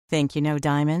Think you know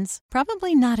diamonds?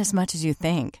 Probably not as much as you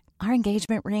think. Our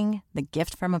engagement ring, the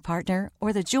gift from a partner,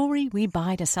 or the jewelry we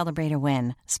buy to celebrate a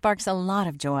win sparks a lot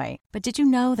of joy. But did you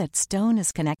know that Stone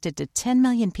is connected to 10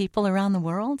 million people around the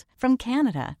world? From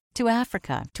Canada to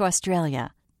Africa to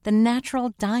Australia, the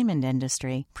natural diamond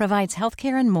industry provides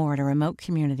healthcare and more to remote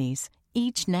communities.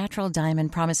 Each natural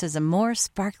diamond promises a more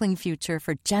sparkling future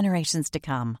for generations to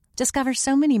come. Discover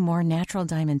so many more natural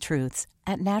diamond truths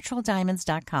at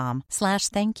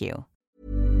naturaldiamonds.com/thankyou.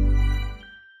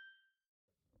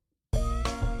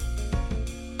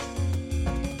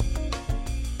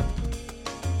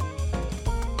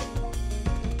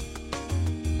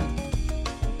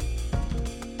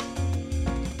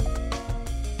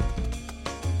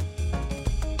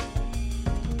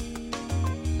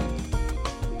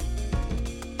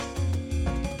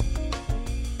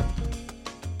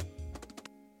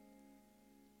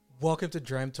 Welcome to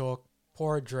Dram Talk.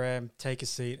 Pour a dram, take a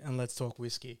seat, and let's talk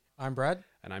whiskey. I'm Brad.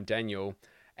 And I'm Daniel.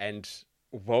 And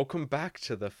welcome back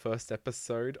to the first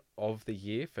episode of the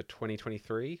year for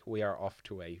 2023. We are off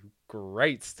to a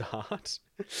great start.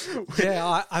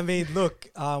 Yeah, I mean, look,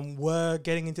 we're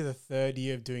getting into the third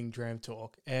year of doing Dram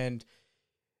Talk. And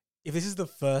if this is the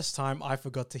first time I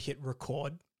forgot to hit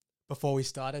record before we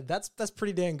started, that's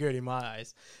pretty damn good in my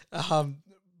eyes.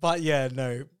 But yeah,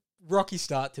 no, rocky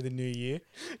start to the new year.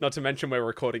 Not to mention we're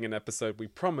recording an episode we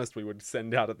promised we would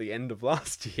send out at the end of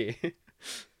last year.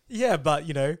 Yeah, but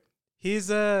you know, here's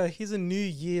a New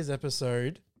Year's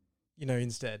episode, you know,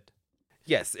 instead.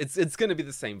 Yes, it's going to be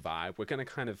the same vibe. We're going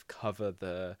to kind of cover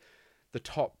the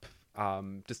top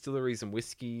distilleries and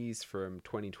whiskies from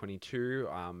 2022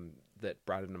 that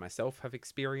Brad and myself have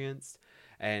experienced,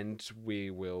 and we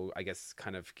will, I guess,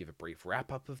 kind of give a brief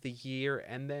wrap up of the year,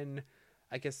 and then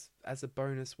I guess as a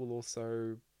bonus, we'll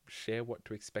also share what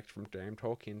to expect from Dram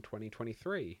Talk in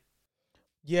 2023.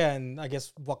 Yeah, and I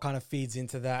guess what kind of feeds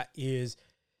into that is,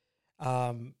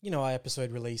 you know, our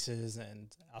episode releases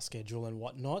and our schedule and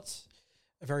whatnot.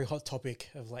 A very hot topic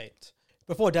of late.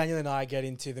 Before Daniel and I get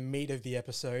into the meat of the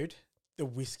episode, the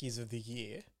whiskies of the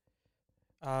year,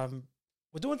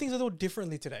 we're doing things a little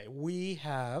differently today. We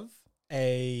have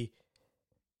a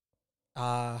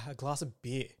glass of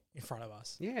beer in front of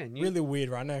us. Yeah. Really weird,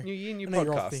 right? No, New year, new I know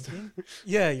you're all podcast. thinking,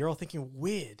 yeah, you're all thinking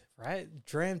weird, right?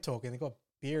 Dram Talk, and they've got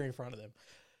beer in front of them.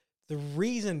 The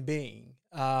reason being,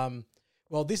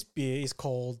 well, this beer is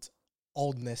called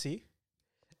Old Nessie,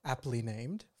 aptly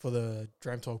named for the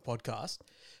Dram Talk podcast.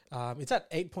 It's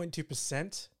at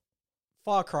 8.2%,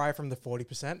 far cry from the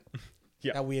 40%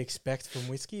 that we expect from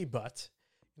whiskey, but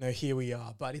you know, here we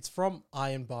are. But it's from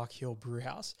Ironbark Hill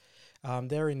Brewhouse.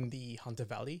 They're in the Hunter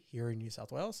Valley here in New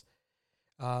South Wales.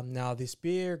 Now, this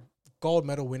beer, gold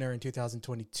medal winner in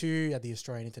 2022 at the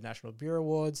Australian International Beer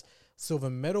Awards, silver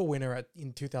medal winner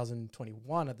in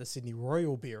 2021 at the Sydney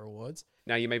Royal Beer Awards.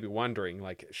 Now, you may be wondering,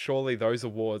 like, surely those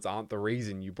awards aren't the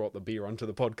reason you brought the beer onto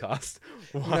the podcast.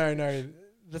 No,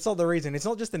 that's not the reason. It's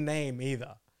not just the name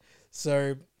either.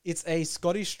 So, it's a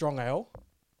Scottish strong ale,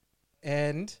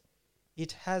 and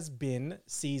it has been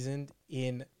seasoned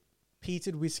in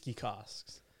peated whiskey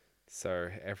casks.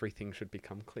 So everything should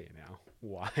become clear now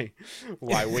why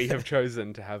we have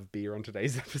chosen to have beer on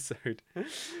today's episode.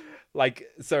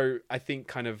 So I think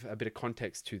kind of a bit of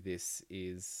context to this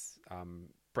is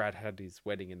Brad had his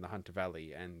wedding in the Hunter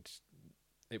Valley, and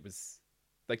it was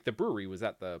like the brewery was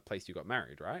at the place you got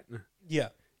married, right? Yeah.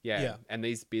 And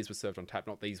these beers were served on tap,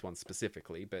 not these ones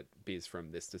specifically, but beers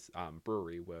from this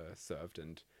brewery were served,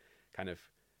 and kind of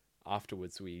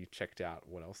afterwards we checked out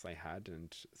what else they had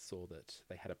and saw that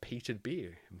they had a peated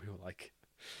beer, and we were like,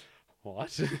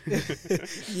 what?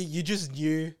 you just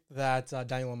knew that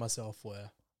Daniel and myself were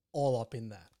all up in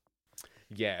that.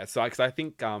 Yeah, so because I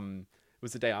think it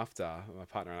was the day after my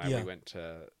partner and I we went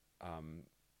to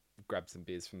grab some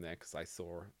beers from there, because I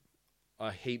saw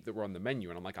a heap that were on the menu,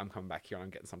 and I'm like, I'm coming back here and I'm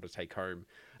getting some to take home,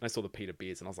 and I saw the peated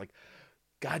beers and I was like,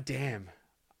 god damn.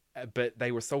 But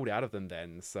they were sold out of them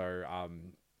then, so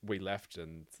we left,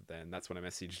 and then that's when I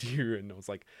messaged you, and I was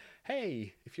like,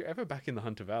 hey, if you're ever back in the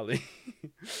Hunter Valley,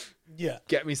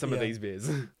 get me some of these beers.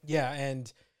 Yeah,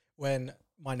 and when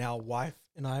my now wife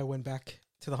and I went back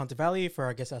to the Hunter Valley for,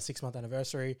 I guess, our 6-month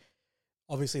anniversary,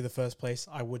 obviously the first place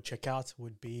I would check out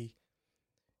would be,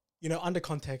 you know, under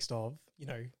context of, you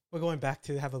know, we're going back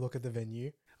to have a look at the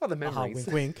venue. Oh, the memories.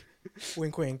 Wink, wink.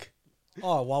 Wink, wink.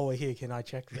 Oh, while we're here, can I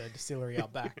check the distillery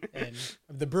out back? And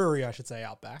the brewery, I should say,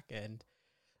 out back. And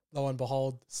lo and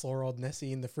behold, saw Old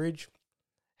Nessie in the fridge.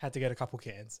 Had to get a couple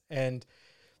cans. And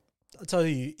I'll tell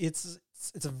you, it's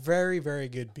a very, very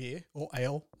good beer, or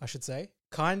ale, I should say.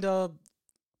 Kind of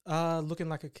looking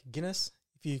like a Guinness,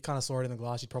 If you kind of saw it in the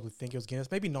glass, you'd probably think it was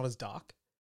Guinness. Maybe not as dark.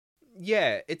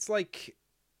 Yeah, it's like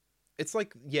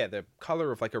the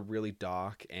color of like a really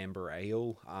dark amber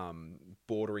ale,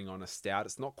 bordering on a stout.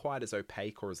 It's not quite as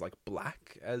opaque or as like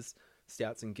black as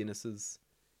stouts and Guinnesses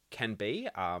can be.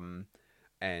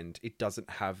 And it doesn't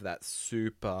have that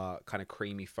super kind of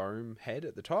creamy foam head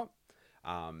at the top.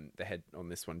 The head on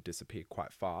this one disappeared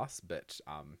quite fast, but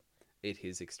it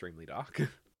is extremely dark.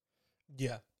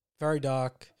 Yeah, very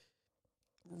dark.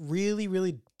 Really,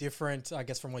 really different, I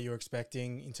guess, from what you were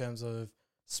expecting in terms of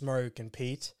smoke and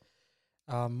peat.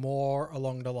 More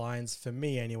along the lines, for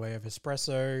me anyway, of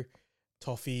espresso,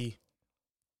 toffee,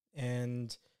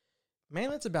 and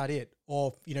mainly that's about it.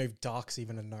 Or, if dark's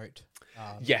even a note.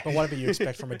 Yeah. But whatever you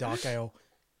expect from a dark ale,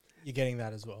 you're getting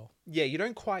that as well. Yeah, you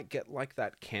don't quite get like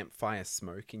that campfire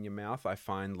smoke in your mouth. I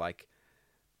find like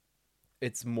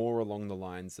it's more along the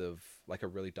lines of like a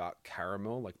really dark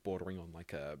caramel, like bordering on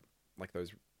like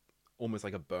those almost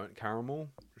like a burnt caramel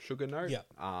sugar note. Yeah.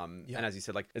 And as you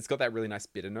said, like it's got that really nice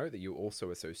bitter note that you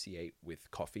also associate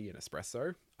with coffee and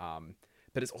espresso.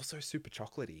 But it's also super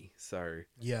chocolatey. So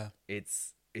yeah,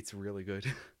 it's really good.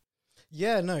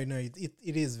 Yeah, no, it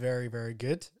is very, very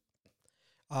good.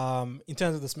 In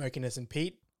terms of the smokiness and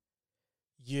peat,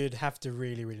 you'd have to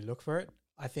really, really look for it.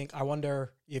 I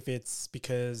wonder if it's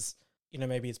because,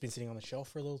 maybe it's been sitting on the shelf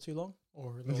for a little too long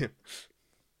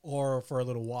or for a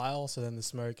little while. So then the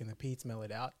smoke and the peat's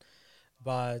mellowed out.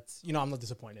 But, I'm not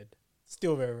disappointed.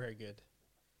 Still very, very good.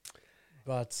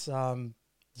 But,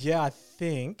 I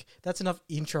think that's enough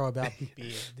intro about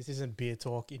beer. This isn't beer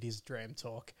talk. It is Dram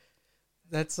talk.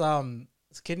 Let's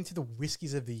get into the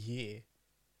whiskies of the year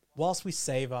whilst we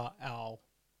savor our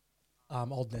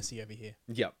Old Nessie over here.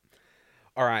 Yep.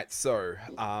 All right. So,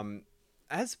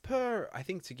 as per, I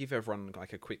think to give everyone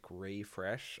like a quick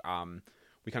refresh,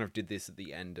 we kind of did this at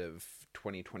the end of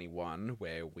 2021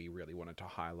 where we really wanted to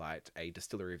highlight a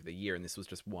distillery of the year. And this was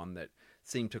just one that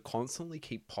seemed to constantly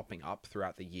keep popping up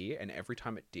throughout the year. And every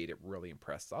time it did, it really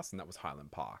impressed us. And that was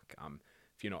Highland Park.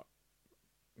 If you're not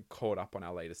caught up on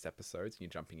our latest episodes and you're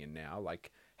jumping in now,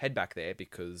 like head back there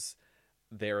because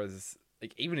there is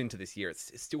like even into this year,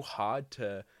 it's still hard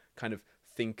to kind of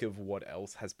think of what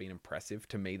else has been impressive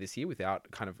to me this year without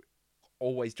kind of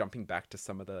always jumping back to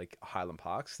some of the like Highland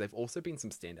Parks. They've also been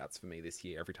some standouts for me this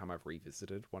year every time I've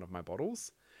revisited one of my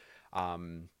bottles.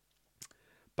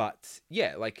 But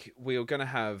yeah, like we're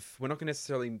not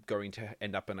necessarily going to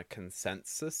end up in a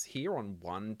consensus here on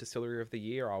one distillery of the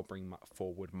year. I'll bring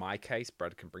forward my case.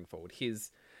 Brad can bring forward his,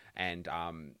 and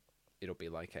it'll be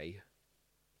like a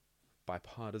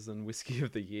bipartisan whiskey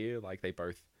of the year. Like they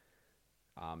both,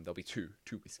 there'll be two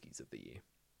whiskeys of the year,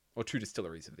 or two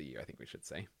distilleries of the year, I think we should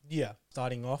say. Yeah,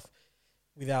 starting off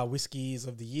with our whiskies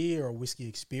of the year or whiskey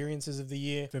experiences of the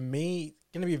year. For me,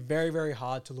 it's going to be very, very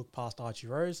hard to look past Archie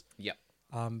Rose. Yep.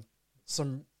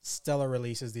 Some stellar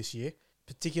releases this year,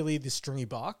 particularly the Stringy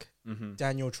Bark. Mm-hmm.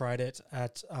 Daniel tried it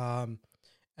at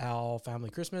our family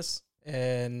Christmas,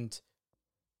 and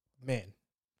man,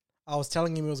 I was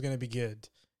telling him it was going to be good,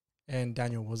 and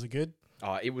Daniel, was it good?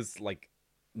 It was like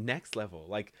next level.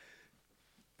 Like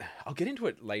I'll get into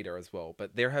it later as well,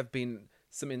 but there have been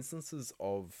some instances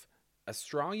of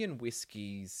Australian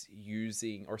whiskies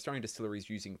Australian distilleries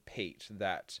using peat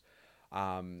that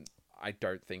I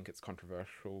don't think it's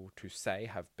controversial to say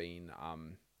have been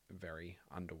very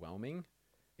underwhelming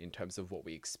in terms of what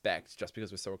we expect, just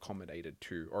because we're so accommodated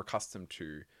to or accustomed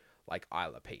to like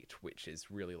Isla peat, which is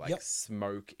really like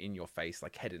smoke in your face,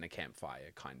 like head in a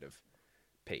campfire kind of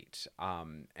peat.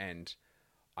 And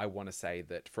I want to say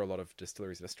that for a lot of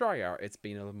distilleries in Australia, it's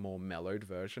been a more mellowed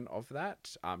version of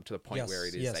that, to the point where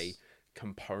it is a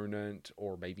component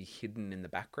or maybe hidden in the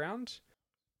background.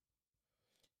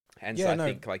 And so I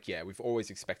think we've always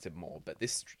expected more, but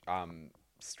this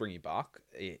Stringy Bark,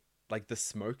 like the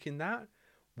smoke in that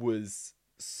was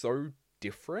so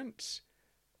different.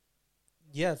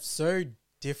 Yeah, so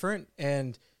different.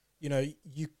 And,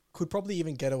 you could probably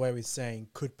even get away with saying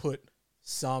could put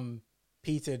some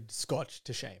peated scotch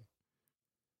to shame.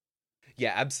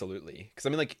 Yeah, absolutely. Because I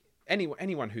mean, like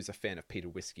anyone who's a fan of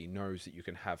peated whiskey knows that you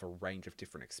can have a range of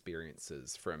different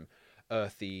experiences, from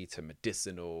earthy to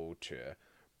medicinal to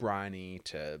briny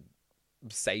to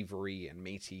savory and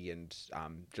meaty and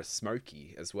just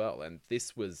smoky as well. And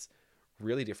this was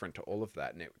really different to all of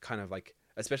that. And it kind of like,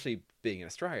 especially being in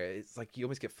Australia, it's like you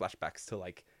almost get flashbacks to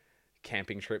like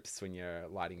camping trips when you're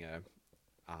lighting a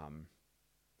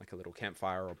little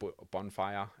campfire or a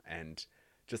bonfire, and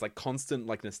just like constant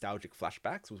like nostalgic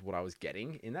flashbacks was what I was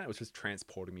getting in that. It was just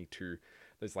transporting me to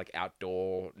those like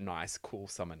outdoor nice cool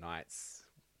summer nights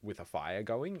with a fire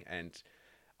going, and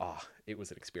it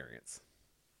was an experience.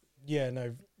 Yeah,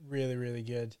 no, really, really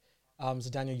good. So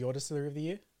Daniel, your distillery of the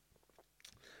year?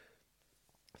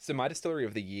 So my distillery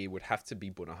of the year would have to be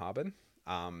Bunnahabhain.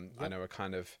 I Yep. know we're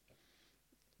kind of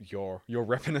you're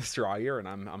repping Australia, and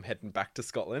I'm heading back to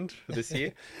Scotland for this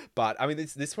year. But I mean,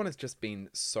 this one has just been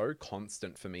so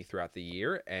constant for me throughout the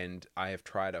year, and I have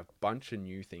tried a bunch of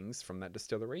new things from that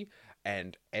distillery,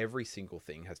 and every single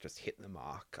thing has just hit the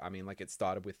mark. I mean, like it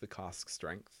started with the cask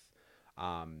strength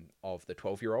of the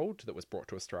 12-year-old that was brought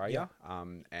to Australia,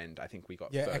 and I think we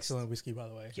got Yeah, first. Excellent whiskey, by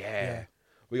the way. Yeah.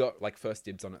 We got like first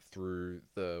dibs on it through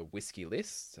the whiskey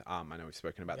list. I know we've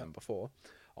spoken about them before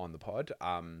on the pod.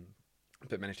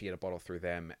 But managed to get a bottle through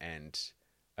them, and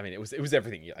I mean it was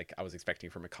everything like I was expecting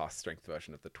from a cask strength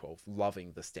version of the 12.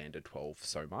 Loving the standard 12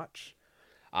 so much.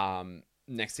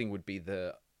 Next thing would be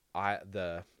the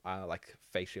like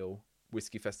facial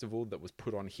whiskey festival that was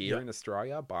put on here in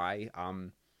Australia by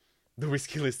the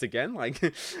whiskey list again. Like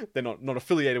they're not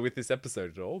affiliated with this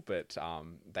episode at all, but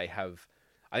they have.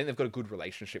 I think they've got a good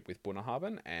relationship with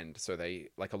Bunnahabhain, and so they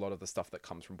like a lot of the stuff that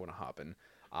comes from Bunnahabhain.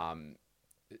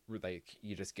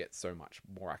 You just get so much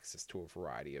more access to a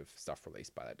variety of stuff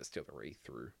released by that distillery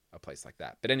through a place like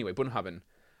that. But anyway, Bunnahabhain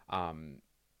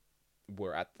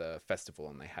were at the festival,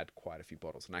 and they had quite a few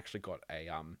bottles, and actually got a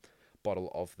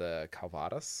bottle of the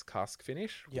Calvados cask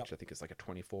finish, which I think is like a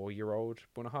 24-year-old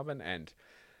Bunnahabhain. And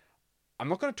I'm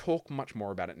not going to talk much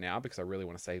more about it now because I really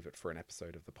want to save it for an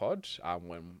episode of the pod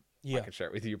when I can share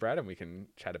it with you, Brad, and we can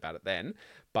chat about it then.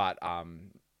 But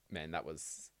man, that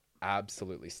was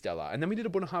absolutely stellar. And then we did a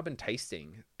Bunnahabhain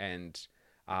tasting, and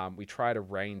we tried a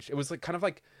range. It was like kind of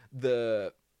like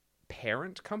the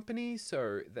parent company,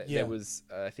 so there was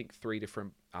I think 3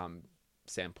 different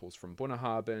samples from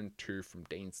Bunnahabhain, 2 from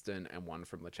Deanston, and 1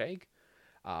 from Lechaig.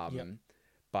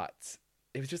 But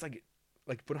it was just like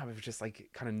Bunnahabhain was just like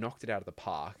kind of knocked it out of the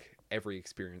park every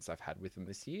experience I've had with them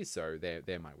this year. So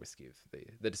they're my whiskey of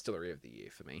the distillery of the year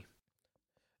for me.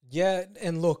 Yeah,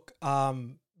 and look,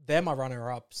 they're my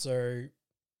runner-up. So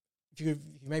if you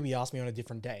maybe asked me on a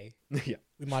different day, we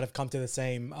might have come to the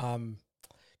same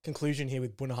conclusion here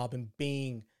with Bunnahabhain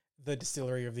being the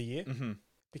distillery of the year. Mm-hmm.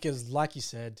 Because like you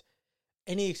said,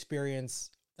 any experience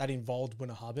that involved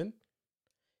Bunnahabhain,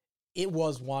 it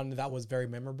was one that was very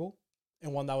memorable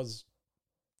and one that was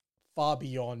far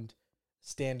beyond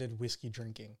standard whiskey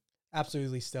drinking.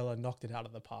 Absolutely stellar, knocked it out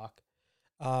of the park.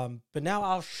 But now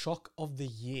our shock of the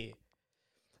year.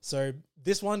 So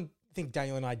this one, I think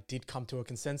Daniel and I did come to a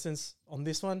consensus on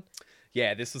this one.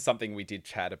 Yeah, this was something we did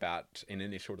chat about in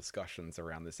initial discussions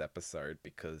around this episode,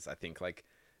 because I think like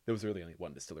there was really only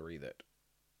one distillery that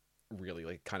really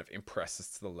like kind of impressed us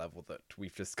to the level that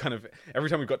we've just kind of every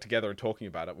time we got together and talking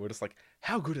about it, we were just like,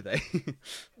 how good are they?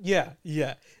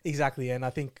 Yeah, exactly. And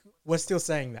I think we're still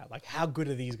saying that, like, how good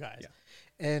are these guys? Yeah.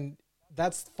 And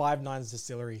that's Five Nines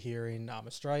Distillery here in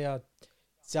Australia,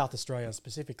 South Australia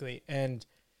specifically. And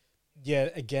yeah,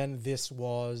 again, this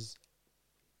was,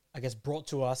 I guess, brought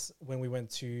to us when we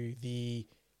went to the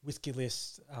Whiskey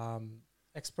List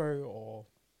Expo, or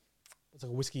it's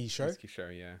like a whiskey show. Whiskey show,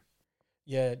 yeah.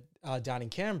 Yeah, down in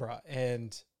Canberra.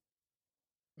 And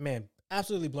man,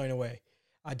 absolutely blown away.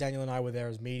 Daniel and I were there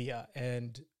as media,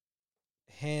 and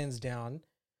hands down,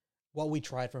 what we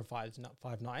tried from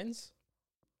Five Nines,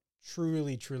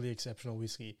 truly, truly exceptional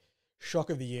whiskey. Shock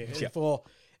of the year. Yeah.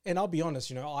 And I'll be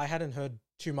honest, I hadn't heard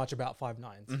too much about Five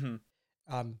Nines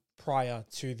prior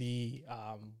to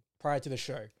the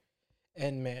show,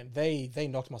 and man, they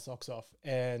knocked my socks off,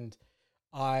 and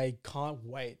I can't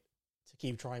wait to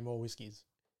keep trying more whiskeys.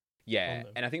 Yeah,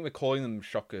 and I think we're calling them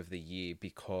shock of the year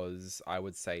because I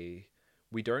would say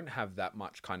we don't have that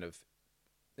much kind of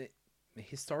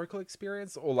historical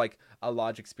experience or like a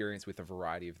large experience with a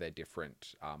variety of their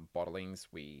different bottlings.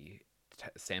 We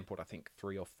sampled, I think,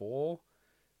 3 or 4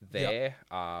 there.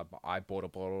 Yep. I bought a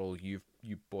bottle. You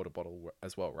bought a bottle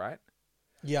as well, right?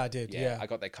 Yeah, I did. Yeah. I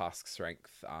got their cask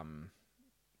strength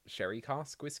sherry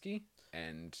cask whiskey,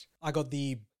 and I got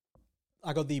the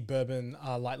bourbon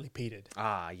lightly peated.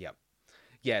 Yep.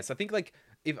 Yeah, so I think like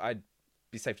if I'd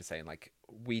be safe to say, like,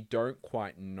 we don't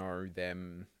quite know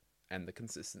them and the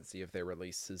consistency of their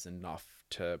releases enough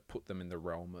to put them in the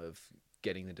realm of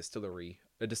getting a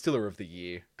distiller of the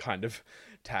year kind of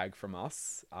tag from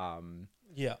us.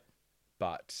 Yeah.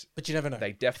 But you never know.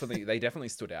 They definitely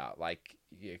stood out. Like,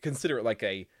 yeah, consider it like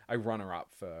a runner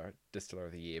up for distiller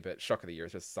of the year, but shock of the year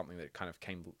is just something that kind of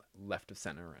came left of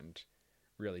center and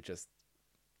really just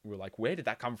we're like, where did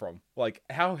that come from? Like,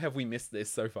 how have we missed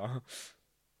this so far?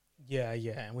 Yeah,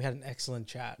 and we had an excellent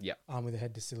chat. Yeah. With the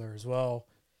head distiller as well.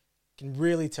 Can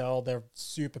really tell they're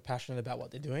super passionate about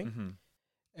what they're doing,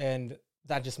 and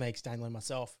that just makes Daniel and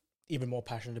myself even more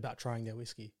passionate about trying their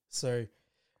whiskey. So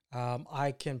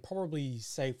I can probably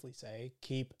safely say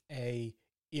keep a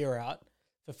ear out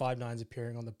for Five Nines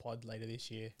appearing on the pod later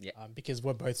this year. Yeah. Because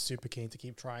we're both super keen to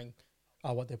keep trying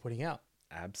what they're putting out.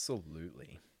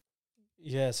 Absolutely.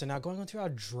 Yeah, so now going on to our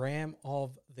Dram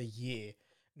of the year.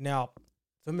 Now,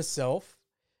 for myself,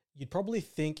 you'd probably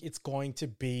think it's going to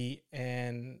be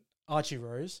an Archie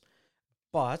Rose,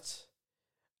 but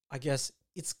I guess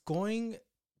it's going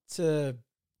to,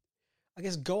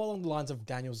 go along the lines of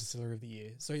Daniel's Distillery of the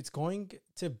Year. So it's going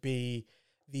to be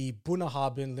the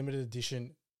Bunnahabhain Limited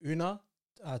Edition Una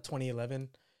 2011.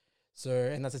 So,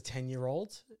 and that's a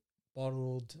 10-year-old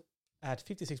bottled at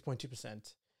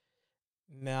 56.2%.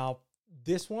 Now,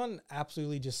 this one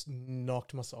absolutely just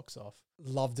knocked my socks off.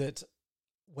 Loved it.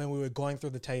 When we were going through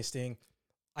the tasting,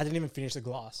 I didn't even finish the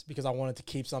glass because I wanted to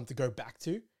keep some to go back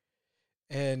to.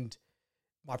 And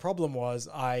my problem was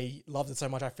I loved it so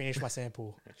much I finished my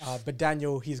sample. But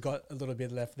Daniel, he's got a little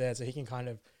bit left there, so he can kind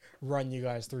of run you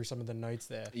guys through some of the notes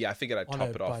there. Yeah, I figured I'd top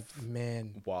it off. But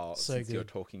man, while so since good. you're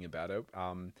talking about it,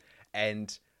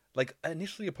 and like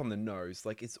initially upon the nose,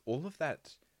 like it's all of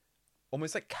that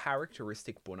almost like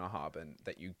characteristic Bunnahabhain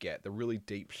that you get, the really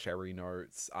deep sherry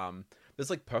notes. There's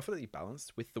like perfectly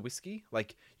balanced with the whiskey.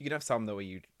 Like you can have some though where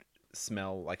you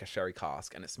smell like a sherry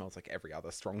cask and it smells like every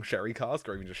other strong sherry cask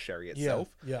or even just sherry itself.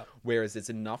 Yeah. Whereas there's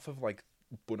enough of like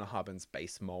Bunnahabhain's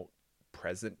base malt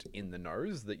present in the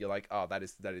nose that you're like, oh, that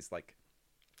is like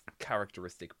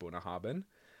characteristic Bunnahabhain.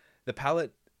 The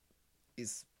palate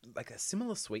is like a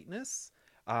similar sweetness,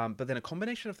 but then a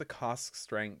combination of the cask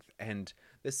strength, and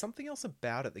there's something else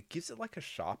about it that gives it like a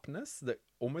sharpness that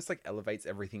almost like elevates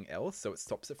everything else, so it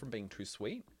stops it from being too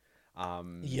sweet.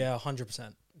 Yeah,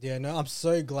 100%. Yeah, no, I'm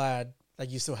so glad that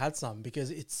you still had some because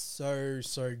it's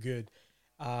so good.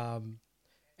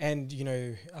 And you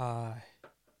know,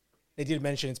 they did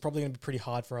mention it's probably going to be pretty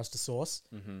hard for us to source.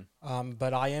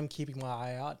 But I am keeping my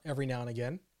eye out every now and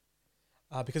again,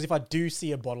 because if I do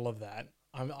see a bottle of that,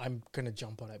 I'm going to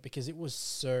jump on it because it was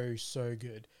so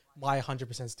good. My 100%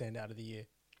 standout of the year.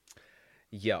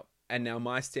 Yep. And now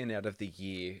my standout of the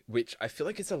year, which I feel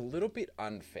like is a little bit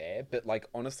unfair, but like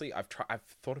honestly, I've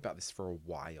thought about this for a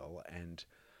while, and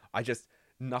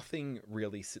nothing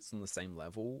really sits on the same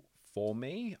level for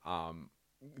me.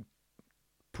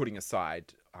 Putting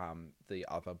aside the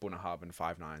other Bunnahabhain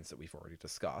 5.9s that we've already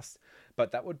discussed,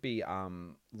 but that would be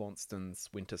Launceston's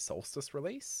Winter Solstice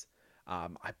release.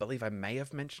 I believe I may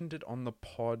have mentioned it on the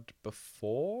pod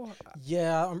before.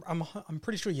 Yeah, I'm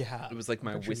pretty sure you have. It was like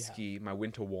my whiskey, my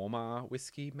winter warmer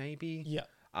whiskey, maybe. Yeah.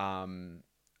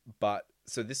 But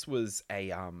so this was a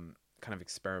kind of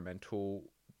experimental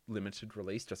limited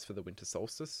release just for the winter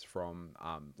solstice from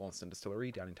Launceston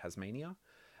Distillery down in Tasmania.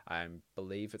 I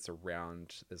believe it's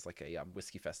around, there's like a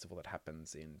whiskey festival that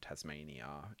happens in Tasmania,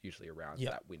 usually around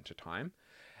that winter time.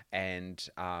 And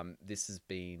this has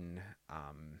been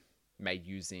made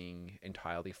using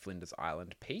entirely Flinders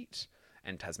Island peat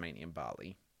and Tasmanian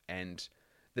barley. And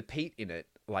the peat in it,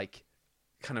 like,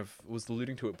 kind of was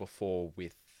alluding to it before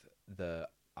with the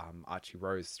Archie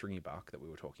Rose stringy bark that we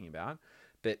were talking about,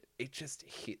 but it just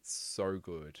hits so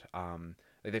good.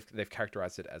 They've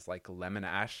characterized it as like lemon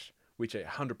ash, which I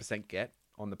 100% get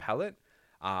on the palate.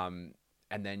 And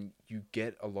then you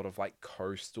get a lot of like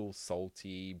coastal,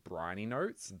 salty, briny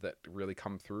notes that really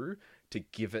come through to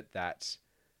give it that,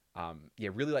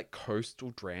 really like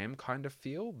coastal dram kind of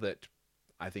feel that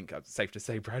I think it's safe to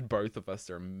say, Brad, both of us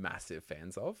are massive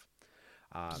fans of.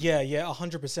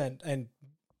 100%. And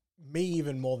me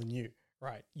even more than you,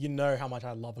 right? You know how much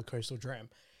I love a coastal dram.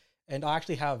 And I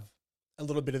actually have a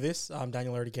little bit of this.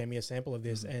 Daniel already gave me a sample of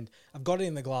this, and I've got it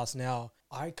in the glass now.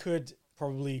 I could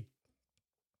probably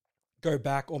go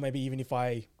back, or maybe even if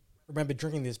I remember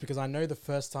drinking this, because I know the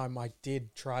first time I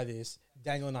did try this,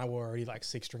 Daniel and I were already like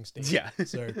 6 drinks deep. Yeah.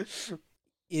 So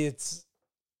it's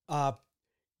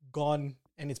gone,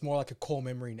 and it's more like a core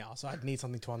memory now. So I need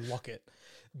something to unlock it.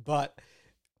 But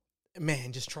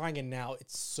man, just trying it now,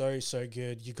 it's so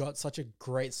good. You got such a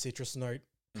great citrus note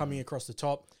coming across the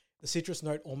top. The citrus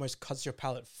note almost cuts your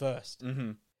palate first.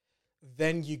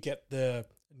 Then you get the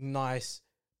nice,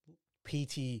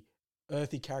 peaty,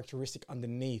 earthy characteristic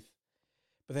underneath.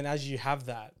 But then as you have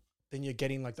that, then you're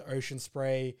getting like the ocean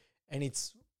spray, and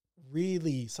it's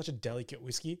really such a delicate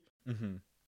whiskey.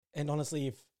 And honestly,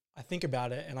 if I think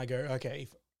about it and I go, okay,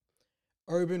 if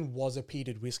Oban was a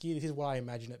peated whiskey, this is what I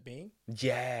imagine it being.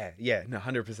 Yeah, no,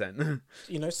 100%.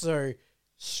 You know, so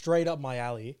straight up my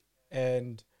alley,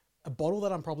 and a bottle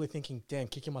that I'm probably thinking, damn,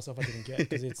 kicking myself I didn't get,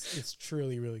 because it's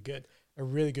truly really good. A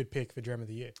really good pick for Dram of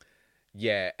the Year.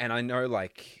 Yeah, and I know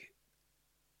like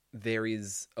there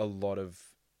is a lot of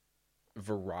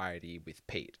variety with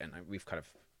peat, and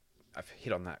I've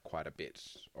hit on that quite a bit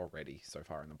already so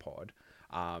far in the pod.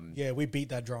 Yeah, we beat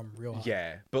that drum real hard.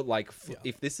 Yeah, but like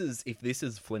if this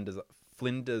is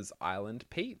Flinders Island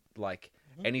peat, like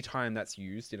anytime that's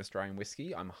used in Australian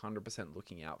whiskey, I'm 100%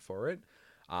 looking out for it.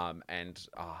 Man,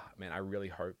 I really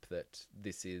hope that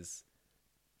this is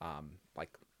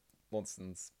like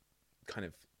Lawson's kind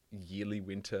of yearly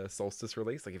winter solstice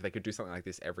release. Like if they could do something like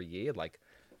this every year, like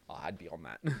I'd be on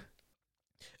that.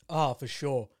 Oh, for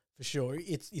sure. For sure.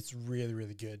 It's really,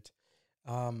 really good.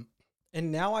 And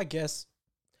now I guess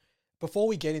before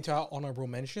we get into our honorable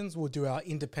mentions, we'll do our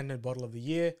independent bottle of the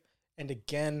year. And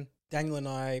again, Daniel and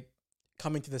I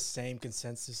coming to the same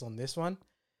consensus on this one.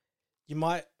 You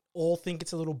might all think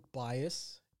it's a little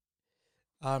biased.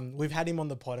 We've had him on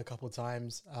the pod a couple of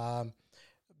times,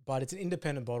 but it's an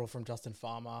independent bottle from Justin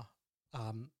Farmer,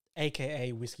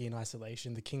 aka Whiskey in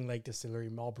Isolation, the King Lake Distillery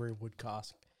Mulberry Wood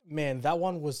Cask. Man, that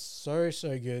one was so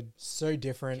good, so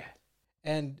different. Yeah.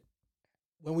 And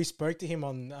when we spoke to him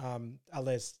on our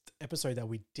last episode that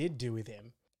we did do with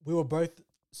him, we were both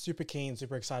super keen,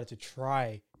 super excited to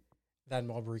try that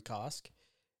Mulberry cask.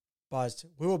 But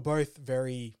we were both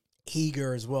very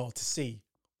eager as well to see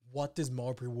what does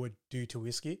mulberry wood do to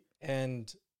whiskey.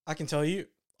 And I can tell you,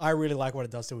 I really like what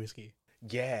it does to whiskey.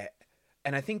 Yeah.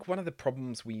 And I think one of the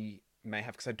problems we may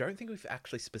have, because I don't think we've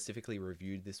actually specifically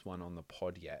reviewed this one on the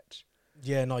pod yet.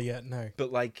 Yeah, not yet, no.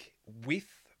 But like with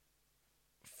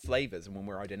flavors, and when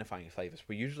we're identifying flavors,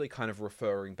 we're usually kind of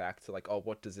referring back to like, oh,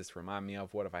 what does this remind me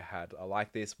of? What have I had? I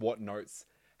like this. What notes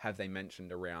have they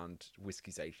mentioned around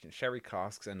whiskies aged in sherry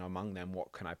casks? And among them,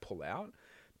 what can I pull out?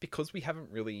 Because we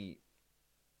haven't really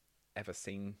ever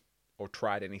seen or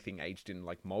tried anything aged in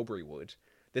like mulberry wood,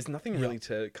 there's nothing really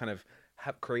to kind of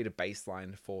create a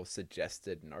baseline for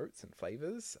suggested notes and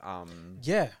flavors.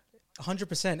 Yeah,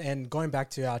 100%. And going back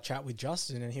to our chat with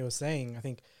Justin, and he was saying, I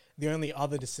think the only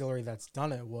other distillery that's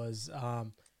done it was a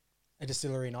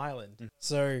distillery in Ireland. Mm.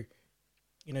 So,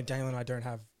 you know, Daniel and I don't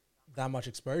have that much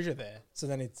exposure there. So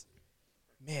then it's,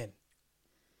 man,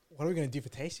 what are we going to do for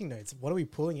tasting notes? What are we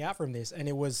pulling out from this? And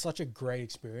it was such a great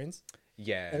experience.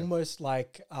 Yeah. Almost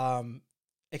like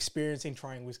experiencing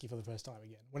trying whiskey for the first time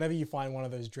again. Whenever you find one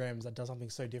of those drams that does something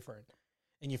so different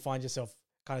and you find yourself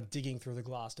kind of digging through the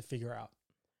glass to figure out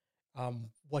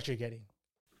what you're getting.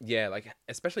 Yeah, like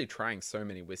especially trying so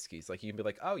many whiskeys. Like you can be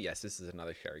like, oh yes, this is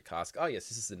another sherry cask. Oh yes,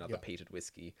 this is another peated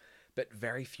whiskey. But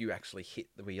very few actually hit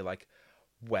where you're like,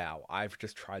 wow, I've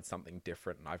just tried something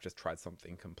different and I've just tried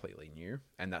something completely new.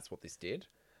 And that's what this did.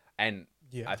 And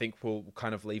I think we'll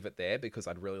kind of leave it there because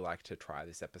I'd really like to try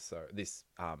this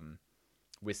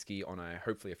whiskey on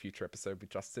hopefully a future episode with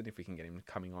Justin, if we can get him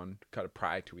coming on kind of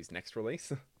prior to his next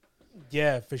release.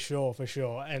 Yeah, for sure.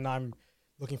 And I'm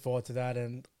looking forward to that.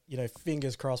 And, you know,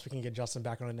 fingers crossed we can get Justin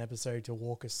back on an episode to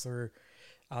walk us through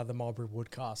the Mulberry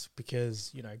Wood cask because,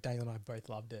 you know, Daniel and I both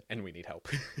loved it. And we need help.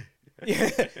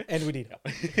 Yeah, and we need help.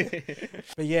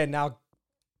 But yeah, now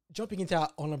jumping into our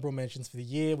honorable mentions for the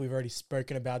year, we've already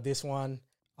spoken about this one.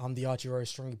 The Archie Rose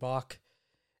String Bark.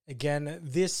 Again,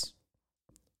 this,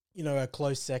 you know, a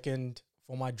close second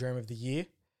for my Dram of the year.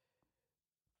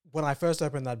 When I first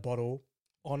opened that bottle,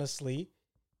 honestly,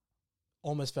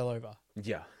 almost fell over.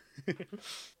 Yeah.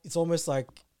 It's almost like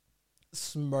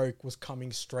smoke was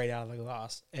coming straight out of the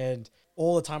glass. And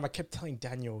all the time I kept telling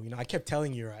Daniel, you know, I kept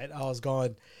telling you, right? I was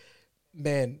going,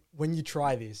 man, when you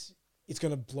try this, it's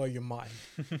going to blow your mind.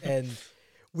 And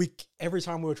every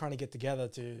time we were trying to get together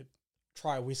to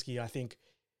try whiskey, I think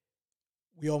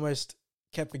we almost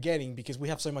kept forgetting because we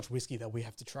have so much whiskey that we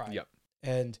have to try. Yep.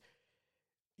 And,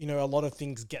 you know, a lot of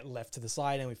things get left to the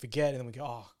side and we forget and then we go,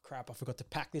 oh crap, I forgot to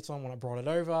pack this one when I brought it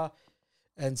over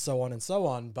and so on and so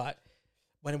on. But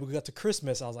when we got to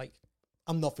Christmas, I was like,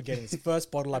 I'm not forgetting. It's the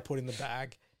first bottle I put in the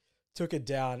bag, took it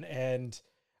down and,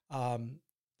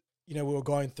 you know, we were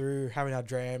going through having our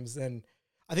drams and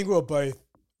I think we were both,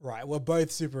 right, we're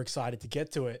both super excited to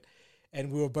get to it. And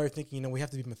we were both thinking, you know, we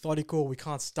have to be methodical. We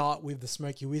can't start with the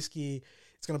smoky whiskey.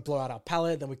 It's going to blow out our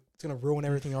palate. Then it's going to ruin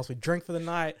everything else we drank for the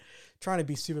night. Trying to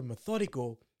be super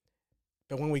methodical.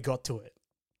 But when we got to it,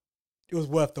 it was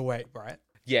worth the wait, right?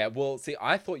 Yeah, well, see,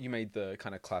 I thought you made the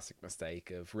kind of classic mistake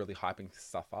of really hyping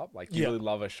stuff up. Like, you really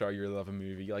love a show, you really love a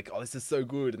movie. You're like, oh, this is so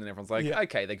good. And then everyone's like,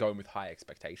 okay, they're going with high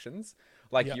expectations.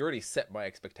 Like, you already set my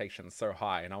expectations so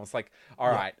high. And I was like, all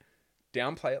right,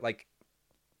 downplay it. Like,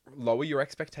 lower your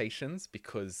expectations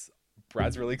because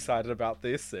Brad's really excited about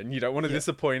this and you don't want to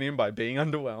disappoint him by being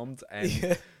underwhelmed.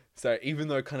 And so even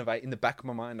though kind of in the back of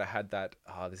my mind, I had that,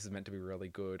 this is meant to be really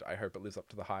good. I hope it lives up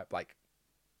to the hype. Like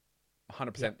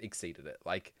 100% exceeded it.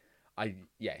 Like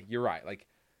you're right. Like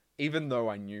even though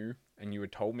I knew and you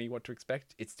had told me what to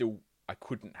expect, I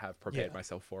couldn't have prepared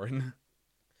myself for it.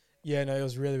 Yeah, no, it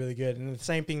was really, really good. And the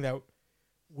same thing that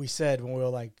we said when we were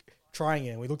like trying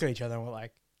it, we looked at each other and we're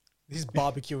like, this is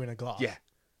barbecue in a glass. Yeah.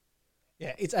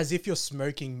 Yeah, it's as if you're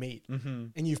smoking meat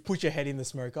and you've put your head in the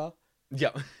smoker Yeah.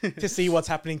 to see what's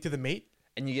happening to the meat.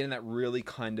 And you're getting that really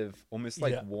kind of almost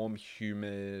like warm,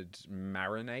 humid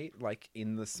marinade, like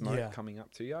in the smoke coming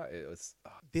up to you. It was...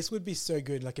 This would be so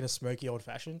good, like in a smoky old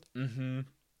fashioned.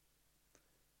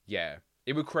 Yeah.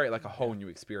 It would create like a whole new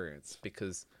experience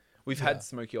because we've had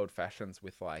smoky old fashions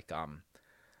with like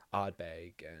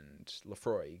Ardbeg and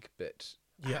Lafroig, but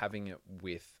having it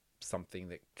with something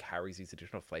that carries these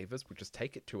additional flavors would just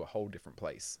take it to a whole different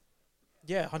place.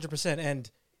 Yeah, 100%.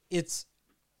 And it's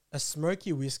a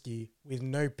smoky whiskey with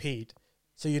no peat,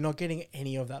 so you're not getting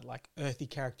any of that like earthy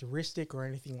characteristic or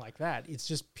anything like that. It's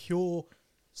just pure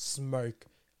smoke,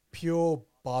 pure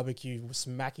barbecue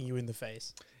smacking you in the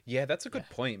face. Yeah, that's a good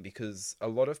point because a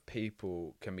lot of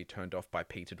people can be turned off by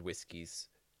peated whiskies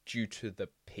due to the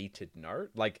peated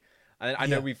note. Like, I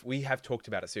know we have talked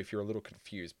about it, so if you're a little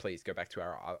confused, please go back to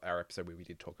our episode where we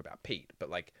did talk about peat. But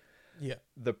like,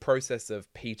 the process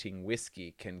of peating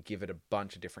whiskey can give it a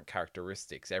bunch of different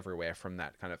characteristics everywhere from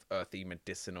that kind of earthy,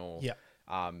 medicinal,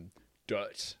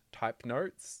 dirt type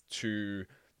notes to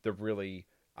the really...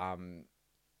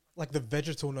 like the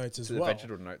vegetal notes as well. The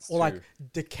vegetal notes or like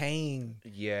decaying.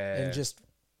 Yeah. And just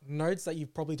notes that you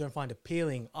probably don't find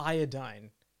appealing.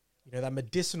 Iodine, you know, that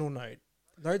medicinal note.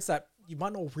 Notes that you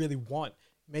might not really want.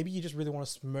 Maybe you just really want a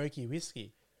smoky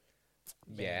whiskey.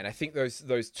 Yeah, and I think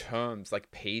those terms like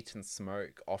peat and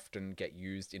smoke often get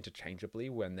used interchangeably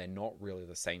when they're not really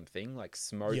the same thing. Like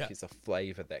smoke is a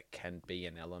flavor that can be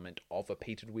an element of a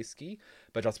peated whiskey,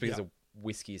 but just because a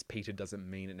whiskey is peated doesn't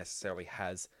mean it necessarily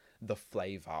has the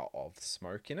flavor of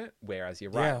smoke in it. Whereas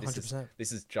you're right, 100%.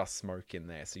 This is just smoke in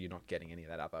there, so you're not getting any of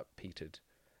that other peated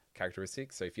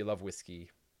characteristics. So if you love whiskey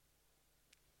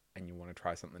and you want to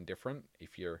try something different,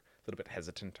 if you're a little bit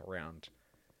hesitant around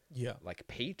like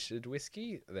peated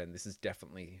whiskey, then this is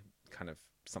definitely kind of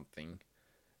something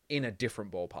in a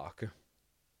different ballpark.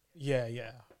 Yeah,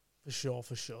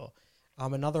 for sure.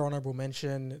 Another honorable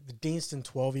mention, the Deanston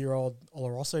 12-year-old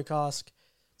Oloroso cask.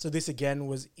 So this again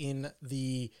was in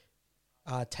the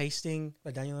tasting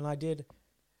that Daniel and I did.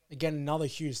 Again, another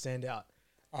huge standout.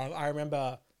 I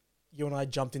remember you and I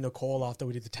jumped in the call after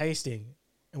we did the tasting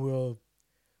and we were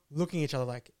looking at each other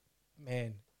like,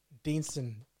 man,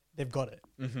 Deanston, they've got it.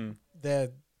 They're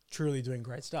truly doing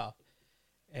great stuff.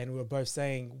 And we were both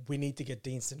saying we need to get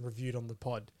Deanston reviewed on the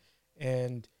pod.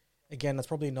 And again, that's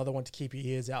probably another one to keep your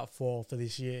ears out for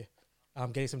this year.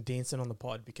 Getting some Deanston on the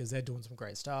pod because they're doing some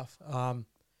great stuff. And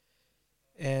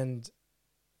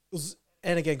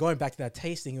again, going back to that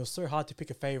tasting, it was so hard to pick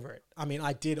a favorite. I mean,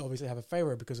 I did obviously have a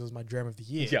favorite because it was my Dram of the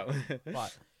year. Yeah.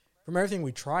 But from everything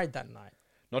we tried that night,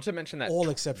 not to mention that all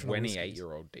exceptional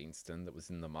 28-year-old Deanston that was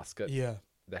in the musket. Yeah.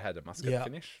 That had a musket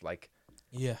finish. Like,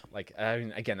 I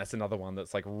mean, again, that's another one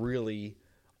that's like really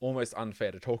almost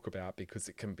unfair to talk about because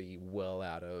it can be well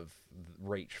out of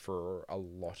reach for a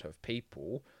lot of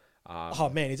people. Oh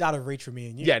man, it's out of reach for me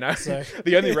and you. Yeah, no. So.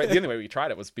 the only way we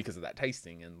tried it was because of that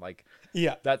tasting, and like,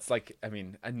 that's like, I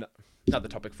mean, another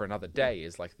topic for another day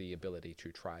is like the ability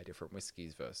to try different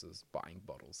whiskeys versus buying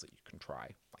bottles that you can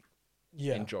try, like,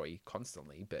 enjoy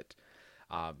constantly. But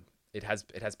it has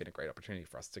been a great opportunity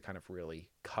for us to kind of really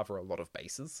cover a lot of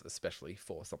bases, especially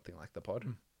for something like the pod.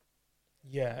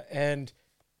 Yeah, and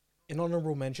an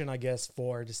honorable mention, I guess,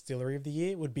 for Distillery of the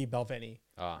Year would be Balvenie.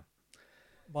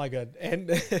 My God.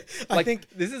 And I think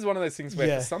this is one of those things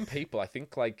where for some people, I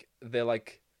think like they're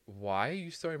like, why are you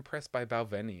so impressed by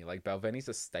Balvenie? Like Balvenie's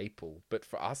a staple. But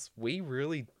for us, we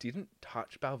really didn't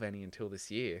touch Balvenie until this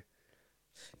year.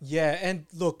 Yeah. And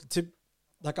look,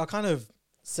 I'll kind of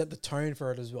set the tone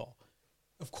for it as well.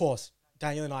 Of course,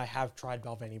 Daniel and I have tried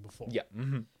Balvenie before. Yeah.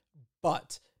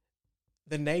 But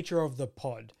the nature of the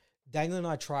pod, Daniel and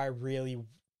I try really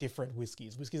different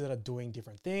whiskeys that are doing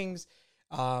different things.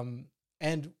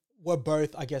 And we're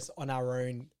both, I guess, on our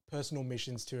own personal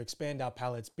missions to expand our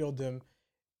palates, build them,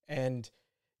 and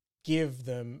give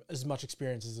them as much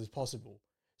experiences as possible.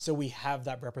 So we have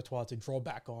that repertoire to draw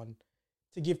back on,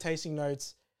 to give tasting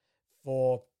notes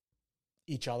for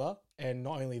each other. And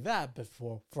not only that, but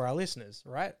for our listeners,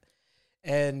 right?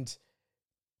 And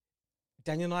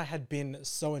Daniel and I had been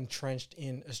so entrenched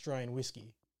in Australian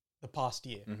whiskey the past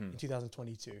year, in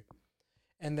 2022.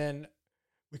 And then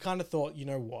we kind of thought, you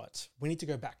know what? We need to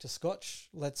go back to Scotch.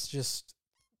 Let's just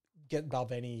get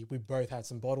Balvenie. We both had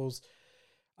some bottles.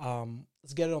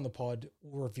 Let's get it on the pod.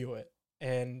 We'll review it.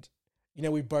 And, you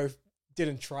know, we both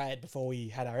didn't try it before we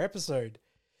had our episode.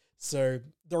 So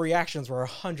the reactions were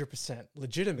 100%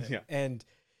 legitimate. Yeah. And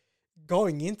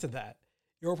going into that,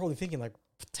 you're probably thinking like,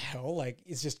 what the hell? Like,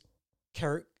 it's just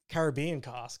Caribbean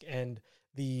cask and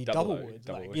the double wood.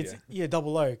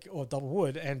 Double oak or double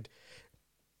wood. And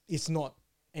it's not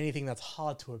anything that's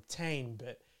hard to obtain.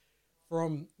 But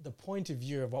from the point of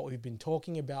view of what we've been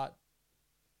talking about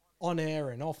on air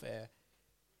and off air,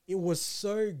 it was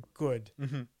so good.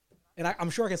 Mm-hmm. And I'm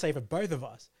sure I can say for both of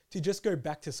us to just go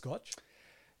back to Scotch.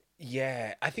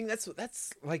 Yeah, I think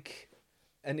that's like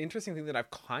an interesting thing that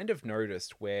I've kind of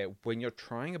noticed, where when you're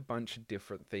trying a bunch of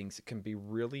different things, it can be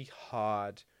really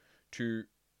hard to,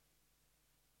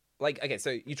 like, okay,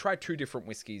 so you try two different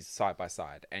whiskies side by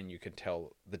side and you can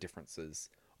tell the differences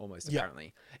almost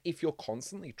apparently. If you're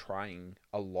constantly trying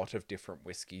a lot of different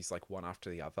whiskies, like one after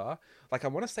the other, like I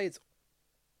want to say it's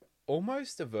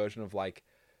almost a version of like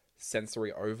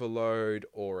sensory overload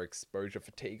or exposure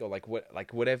fatigue, or like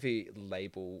whatever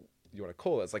label you want to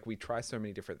call it. It's like we try so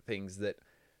many different things that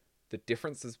the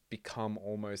differences become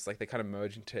almost like they kind of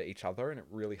merge into each other, and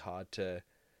it's really hard to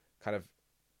kind of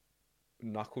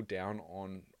knuckle down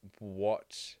on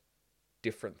what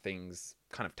different things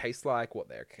kind of taste like, what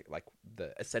they're like,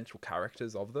 the essential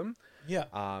characters of them. Yeah.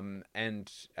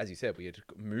 And as you said, we had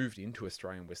moved into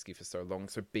Australian whiskey for so long,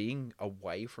 so being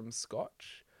away from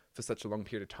Scotch for such a long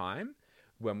period of time,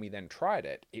 when we then tried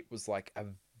it, it was like a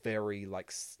very like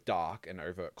stark and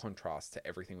overt contrast to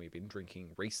everything we've been drinking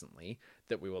recently,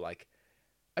 that we were like,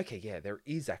 okay, yeah, there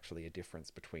is actually a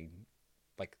difference between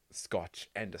like Scotch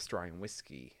and Australian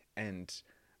whiskey, and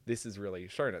this has really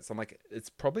shown it. So I'm like, it's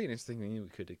probably an interesting thing we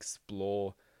could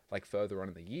explore like further on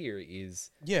in the year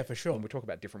is, yeah, for sure, when we talk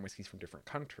about different whiskeys from different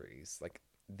countries, like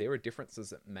there are differences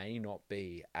that may not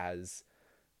be as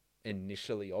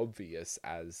initially obvious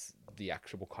as the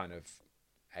actual kind of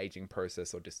aging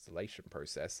process or distillation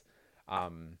process,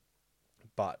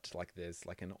 but like there's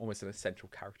like an almost an essential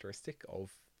characteristic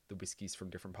of the whiskies from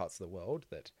different parts of the world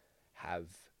that have,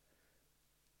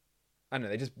 I don't know,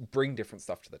 they just bring different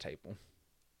stuff to the table.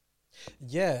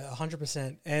 Yeah,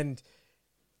 100%. And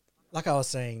like I was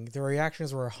saying, the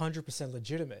reactions were 100%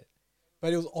 legitimate,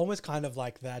 but it was almost kind of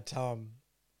like that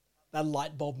that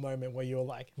light bulb moment where you were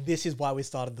like, this is why we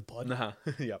started the pod.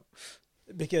 Yep.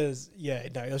 Because, yeah,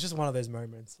 no, it was just one of those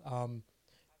moments.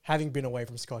 Having been away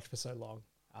from Scotch for so long,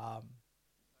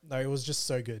 no, it was just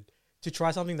so good to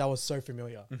try something that was so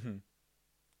familiar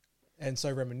and so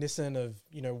reminiscent of,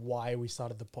 you know, why we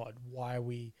started the pod, why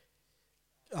we,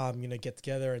 you know, get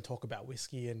together and talk about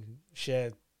whiskey and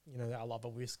share, you know, our love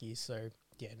of whiskey. So,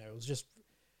 yeah, no, it was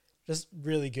just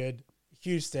really good.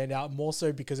 Huge standout, more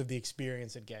so because of the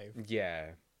experience it gave. Yeah.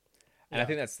 And I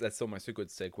think that's almost a good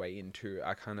segue into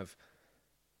our kind of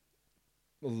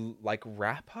like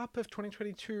wrap up of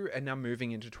 2022 and now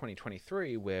moving into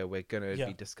 2023, where we're going to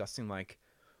be discussing like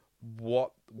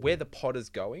where the pod is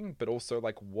going, but also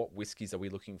like what whiskies are we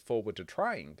looking forward to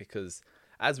trying, because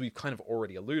as we've kind of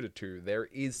already alluded to, there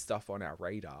is stuff on our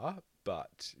radar.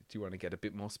 But do you want to get a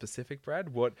bit more specific, Brad?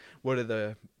 What are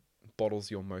the bottles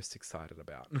you're most excited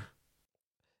about?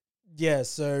 Yeah,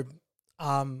 so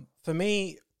for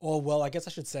me, or well, I guess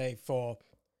I should say for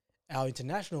our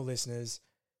international listeners,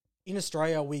 in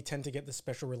Australia, we tend to get the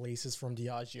special releases from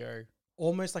Diageo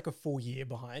almost like a full year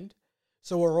behind.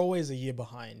 So we're always a year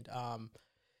behind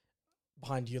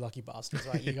you lucky bastards,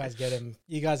 right? You guys get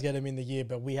them in the year,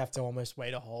 but we have to almost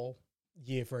wait a whole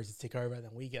year for it to tick over, and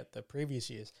then we get the previous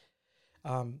years.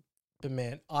 But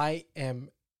man, I am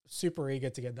super eager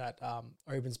to get that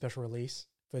Oban special release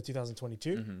for 2022.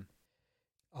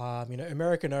 You know,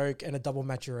 American oak and a double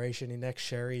maturation in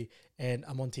ex-sherry and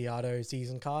Amontillado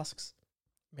season casks.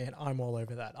 Man, I'm all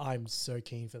over that. I'm so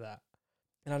keen for that.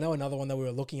 And I know another one that we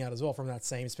were looking at as well from that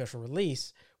same special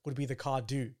release would be the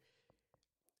Cardew.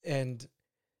 And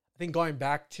I think going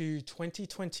back to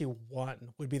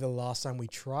 2021 would be the last time we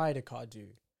tried a Cardew.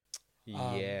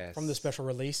 Yes. From the special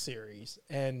release series.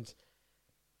 And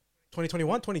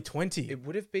 2021, 2020. It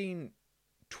would have been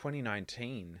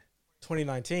 2019.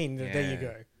 2019. Yeah.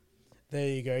 There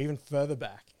you go. Even further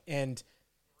back. And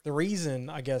the reason,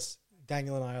 I guess,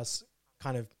 Daniel and I are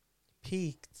kind of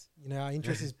piqued, you know, our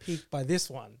interest is piqued by this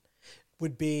one,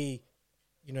 would be,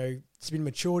 you know, it's been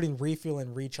matured in refill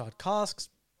and recharred casks,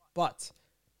 but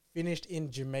finished in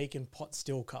Jamaican pot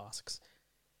still casks.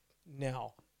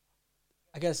 Now,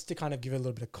 I guess to kind of give a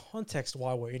little bit of context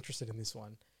why we're interested in this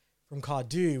one, from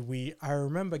Cardew, I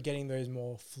remember getting those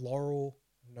more floral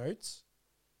notes,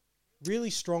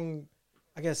 really strong,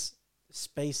 I guess,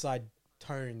 Speyside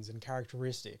tones and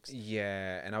characteristics.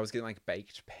 Yeah, and I was getting like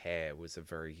baked pear was a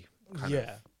very kind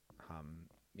of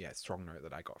strong note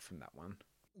that I got from that one.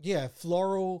 Yeah,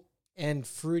 floral and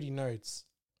fruity notes.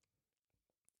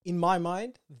 In my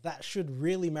mind, that should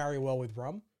really marry well with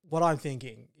rum. What I'm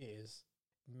thinking is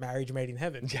marriage made in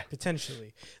heaven,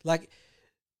 potentially. Like,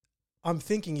 I'm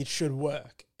thinking it should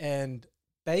work. And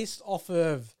based off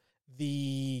of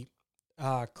the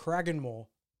Cragganmore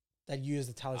that used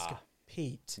the Talisker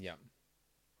peat,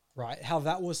 right, how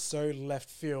that was so left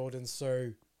field and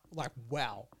so, like,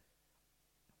 wow.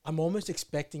 I'm almost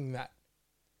expecting that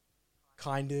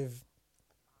kind of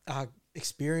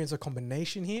experience or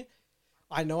combination here.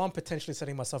 I know I'm potentially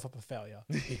setting myself up a failure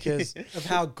because of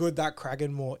how good that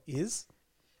Cragganmore is.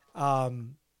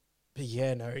 But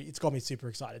yeah, no, it's got me super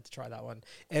excited to try that one.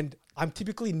 And I'm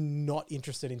typically not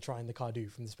interested in trying the Cardew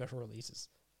from the special releases.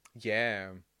 Yeah.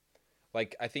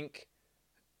 Like, I think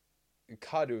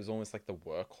Cardew is almost like the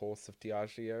workhorse of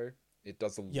Diageo. It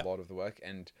does a lot of the work.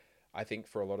 And I think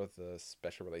for a lot of the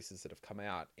special releases that have come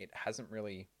out, it hasn't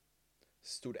really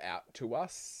stood out to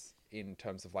us in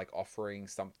terms of like offering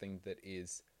something that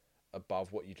is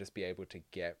above what you just be able to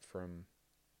get from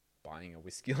buying a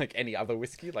whiskey, like any other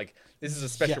whiskey. Like, this is a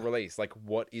special release. Like,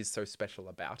 what is so special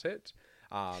about it?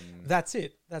 That's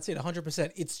it.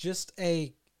 100%. It's just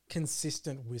a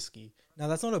consistent whiskey. Now,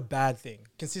 that's not a bad thing.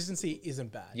 Consistency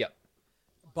isn't bad. Yep.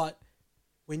 But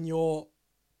when you're,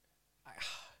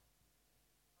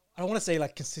 I don't want to say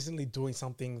like consistently doing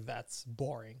something that's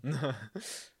boring.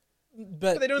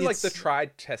 But they're doing like the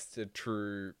tried, tested,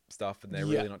 true stuff, and they're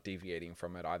really not deviating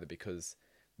from it either, because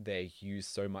they use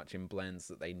so much in blends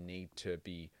that they need to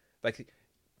be like,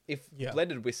 if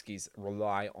blended whiskies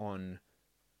rely on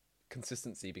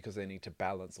consistency because they need to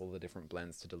balance all the different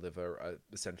blends to deliver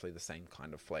essentially the same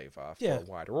kind of flavor for a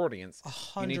wider audience,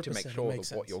 you need to make sure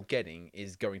that what you're getting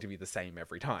is going to be the same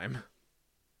every time.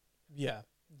 Yeah.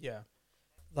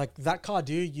 Like that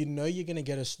Cardew, you know you're going to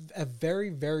get a very,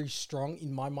 very strong,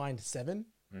 in my mind, 7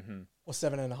 or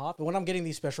 7.5. But when I'm getting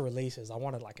these special releases, I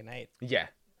wanted like an 8. Yeah.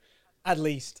 At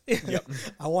least. Yep.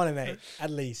 I want an 8, at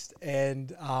least.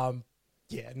 And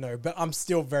but I'm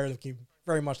still very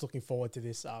much looking forward to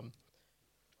this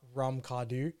rum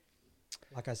Cardew.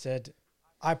 Like I said,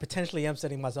 I potentially am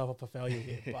setting myself up for failure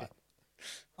here, but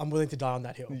I'm willing to die on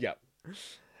that hill. Yep.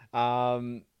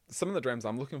 Some of the drams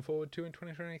I'm looking forward to in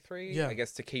 2023, I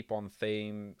guess to keep on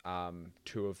theme,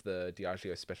 2 of the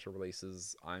Diageo special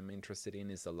releases I'm interested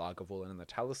in is the Lagavulin and the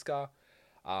Talisker.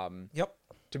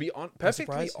 To be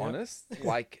perfectly honest,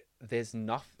 like there's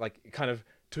nothing, like kind of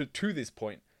to this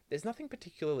point, there's nothing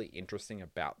particularly interesting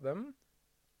about them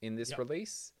in this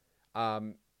release.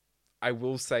 I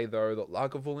will say though that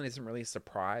Lagavulin isn't really a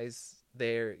surprise.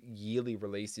 Their yearly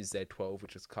release is their 12,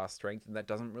 which is cask strength, and that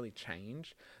doesn't really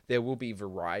change. There will be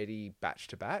variety batch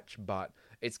to batch, but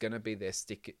it's going to be their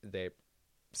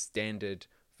standard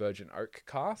virgin oak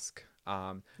cask.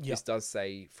 This does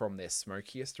say from their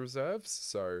smokiest reserves,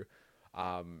 so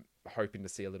hoping to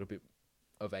see a little bit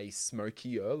of a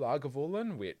smokier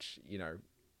Lagavulin, which, you know,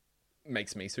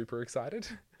 makes me super excited.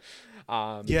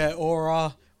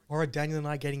 Or Daniel and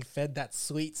I getting fed that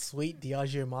sweet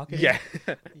Diageo marketing. Yeah,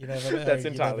 you never know. That's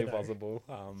entirely possible.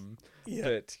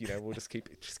 But you know, we'll just keep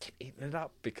eating it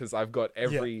up, because I got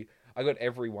every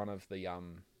one of the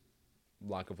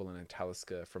Lagavulin and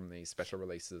Talisker from the special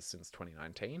releases since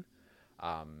 2019.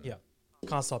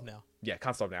 Can't stop now. Yeah,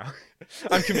 can't stop now.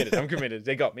 I'm committed.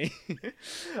 They got me.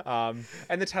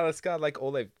 And the Talisker, like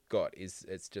all they've got is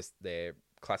it's just their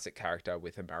classic character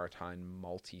with a maritime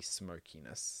malty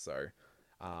smokiness. So.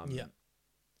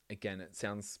 Again, it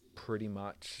sounds pretty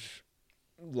much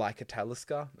like a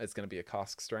Talisker. It's going to be a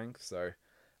cask strength, so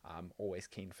I'm always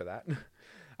keen for that.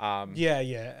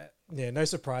 No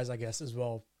surprise, I guess, as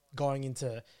well. Going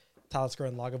into Talisker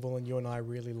and Lagavulin, you and I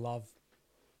really love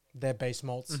their base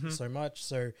malts so much.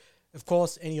 So, of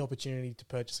course, any opportunity to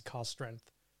purchase a cask strength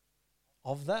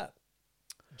of that,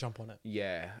 jump on it.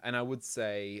 Yeah, and I would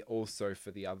say also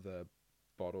for the other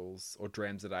bottles or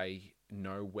drams that I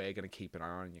know we're going to keep an eye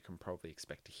on, you can probably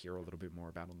expect to hear a little bit more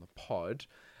about on the pod.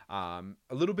 A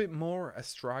little bit more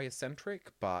Australia centric,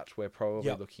 but we're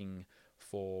probably looking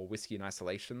for whiskey and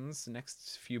isolations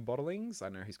next few bottlings. I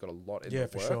know he's got a lot in the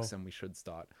works, and we should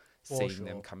start seeing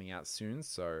them coming out soon.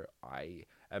 So I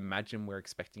imagine we're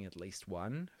expecting at least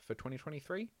one for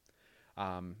 2023.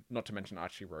 Not to mention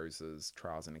Archie Rose's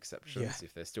Trials and Exceptions,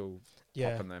 if they're still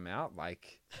popping them out.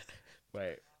 Like,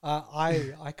 wait.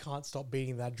 I can't stop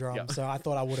beating that drum, so I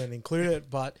thought I wouldn't include it.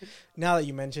 But now that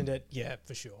you mentioned it, yeah,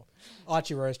 for sure.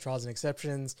 Archie Rose, Trials and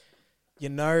Exceptions. You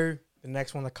know, the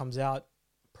next one that comes out,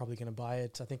 probably going to buy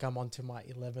it. I think I'm on to my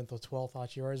 11th or 12th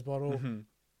Archie Rose bottle.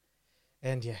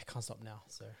 And yeah, can't stop now.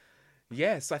 So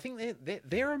Yeah, so I think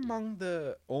they're among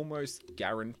the almost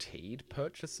guaranteed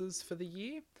purchases for the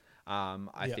year.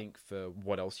 I think for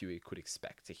what else you could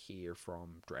expect to hear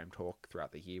from Dram Talk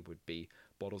throughout the year would be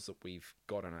bottles that we've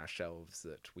got on our shelves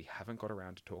that we haven't got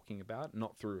around to talking about,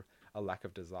 not through a lack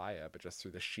of desire, but just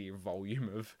through the sheer volume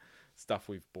of stuff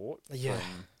we've bought. Yeah.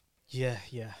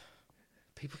 Yeah.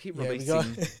 People keep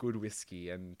releasing good whiskey,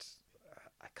 and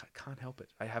I can't help it.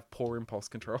 I have poor impulse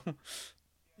control.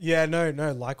 Yeah, no,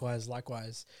 likewise.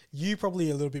 You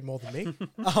probably a little bit more than me.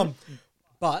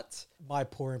 But my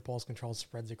poor impulse control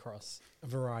spreads across a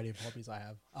variety of hobbies I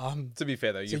have. To be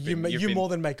fair though, you more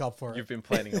than make up for it. You've been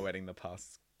planning a wedding the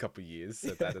past couple of years,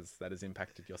 so that has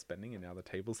impacted your spending, and now the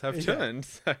tables have turned.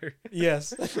 So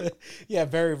yes, yeah,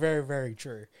 very, very, very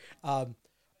true.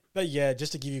 But yeah,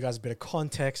 just to give you guys a bit of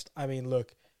context, I mean,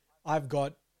 look, I've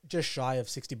got just shy of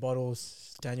 60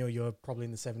 bottles. Daniel, you're probably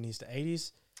in the 70s to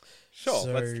 80s. Sure,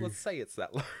 So, let's say it's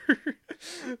that low.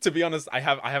 To be honest, I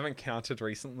haven't counted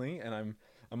recently, and I'm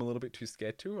a little bit too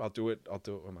scared to. I'll do it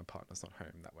when my partner's not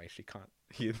home. That way she can't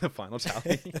hear the final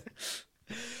tally.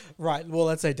 right. Well,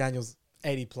 let's say Daniel's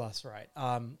 80 plus, right?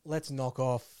 Let's knock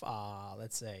off,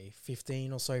 let's say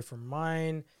 15 or so from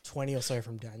mine, 20 or so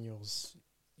from Daniel's.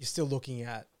 You're still looking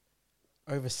at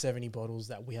over 70 bottles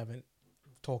that we haven't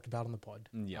talked about on the pod.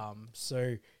 Yeah.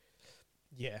 So,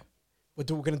 yeah. We're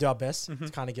going to do our best to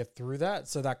kind of get through that.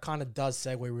 So that kind of does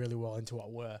segue really well into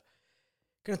what we're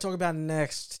going to talk about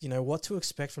next. You know, what to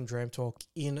expect from Dram Talk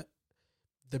in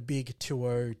the big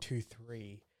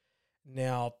 2023.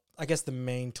 Now, I guess the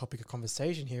main topic of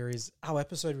conversation here is our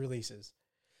episode releases.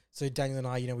 So Daniel and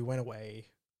I, you know, we went away.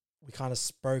 We kind of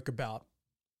spoke about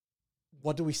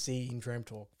what do we see in Dram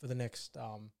Talk for the next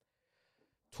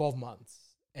 12 months.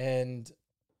 And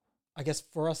I guess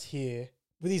for us here,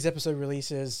 with these episode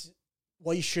releases,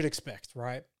 what you should expect,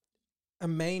 right? A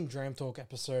main Dram Talk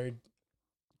episode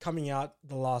coming out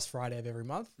the last Friday of every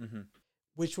month,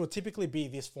 which will typically be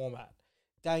this format.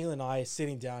 Daniel and I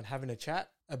sitting down, having a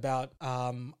chat about,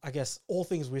 I guess, all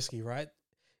things whiskey, right?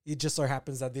 It just so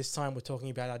happens that this time we're talking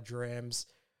about our drams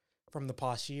from the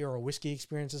past year or whiskey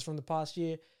experiences from the past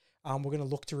year. We're going to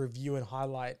look to review and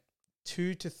highlight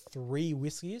 2 to 3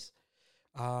 whiskeys.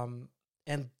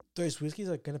 And those whiskeys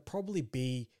are going to probably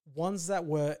be ones that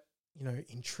were, you know,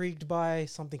 intrigued by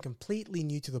something completely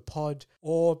new to the pod,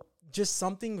 or just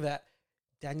something that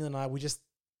Daniel and I, we just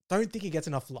don't think it gets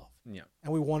enough love. Yeah.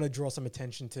 And we want to draw some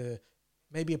attention to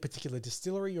maybe a particular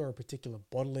distillery or a particular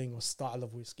bottling or style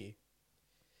of whiskey.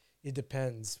 It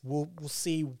depends. We'll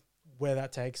see where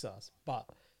that takes us. But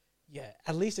yeah,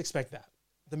 at least expect that.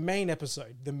 The main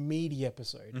episode, the meaty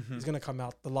episode, is going to come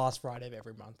out the last Friday of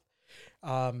every month.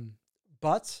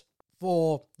 But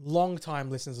for long-time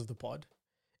listeners of the pod,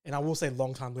 and I will say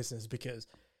long-time listeners because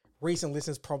recent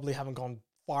listeners probably haven't gone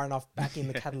far enough back in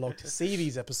the catalog to see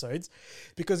these episodes,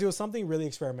 because it was something really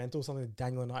experimental, something that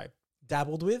Daniel and I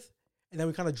dabbled with, and then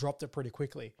we kind of dropped it pretty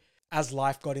quickly. As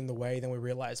life got in the way, then we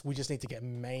realized we just need to get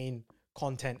main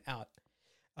content out.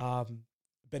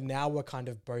 But now we're kind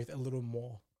of both a little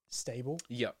more stable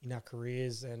in our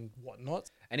careers and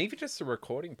whatnot. And even just the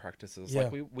recording practices,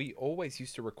 like we always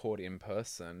used to record in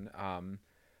person,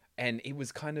 and it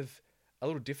was kind of a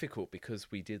little difficult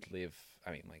because we did live,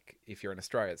 I mean, like, if you're in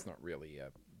Australia, it's not really a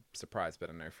surprise,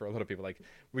 but I know for a lot of people, like,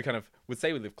 we kind of would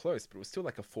say we live close, but it was still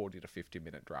like a 40 to 50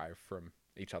 minute drive from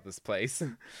each other's place.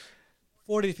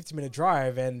 40 to 50 minute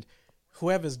drive, and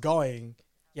whoever's going,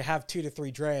 you have 2 to 3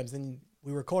 drams, then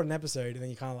we record an episode, and then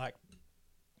you're kind of like,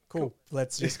 cool.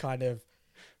 Let's just kind of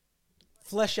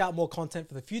flesh out more content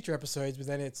for the future episodes, but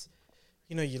then it's,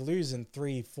 you know, you're losing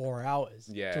 3-4 hours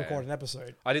to record an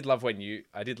episode. I did love when you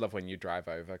drive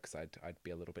over, because I'd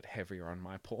be a little bit heavier on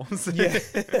my pause. Yeah,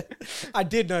 I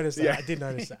did notice that. I did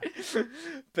notice that.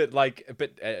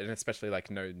 And especially like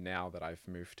now that I've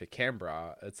moved to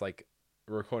Canberra, it's like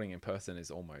recording in person is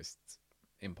almost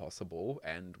impossible,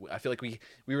 and I feel like we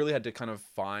really had to kind of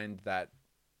find that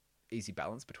easy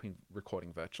balance between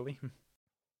recording virtually.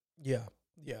 Yeah.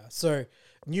 So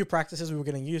new practices we were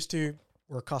getting used to.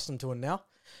 We're accustomed to it now.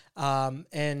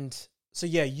 And so,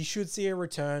 yeah, you should see a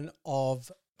return of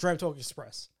Dram Talk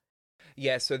Express.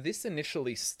 Yeah, so this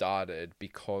initially started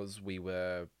because we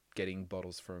were getting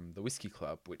bottles from the Whiskey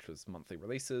Club, which was monthly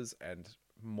releases, and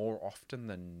more often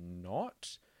than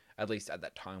not, at least at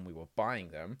that time we were buying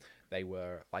them, they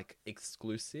were like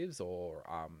exclusives or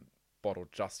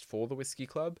bottled just for the Whiskey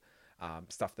Club,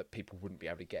 stuff that people wouldn't be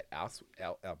able to get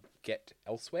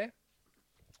elsewhere.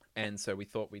 And so we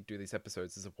thought we'd do these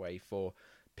episodes as a way for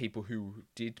people who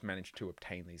did manage to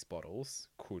obtain these bottles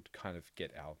could kind of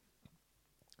get our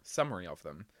summary of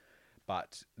them.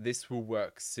 but this will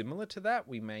work similar to that.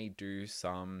 We may do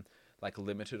some like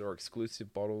limited or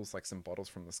exclusive bottles, like some bottles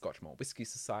from the Scotch Malt Whisky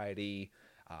Society,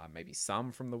 maybe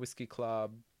some from the Whisky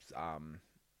Club,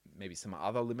 maybe some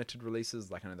other limited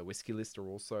releases. Like I know the Whisky List are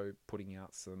also putting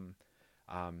out some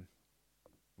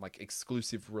like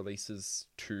exclusive releases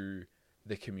to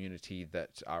the community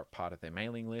that are part of their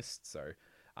mailing list. So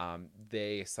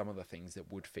they're some of the things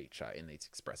that would feature in these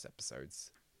express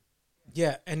episodes.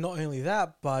 Yeah, and not only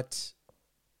that, but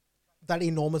that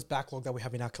enormous backlog that we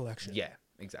have in our collection. Yeah,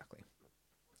 exactly.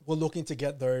 We're looking to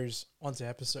get those onto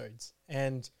episodes.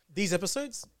 And these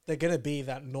episodes, they're going to be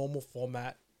that normal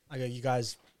format like you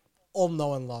guys all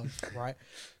know and love, right?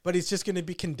 But it's just going to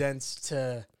be condensed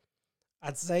to,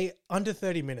 I'd say, under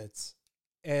 30 minutes.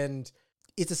 And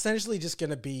it's essentially just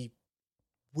going to be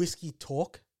whiskey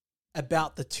talk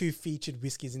about the two featured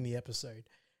whiskeys in the episode.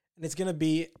 And it's going to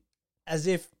be as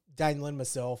if Daniel and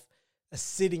myself are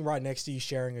sitting right next to you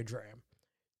sharing a dram,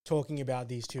 talking about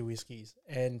these two whiskeys.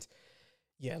 And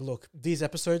yeah, look, these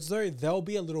episodes, though, they'll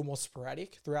be a little more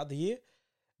sporadic throughout the year,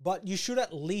 but you should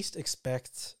at least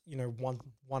expect, one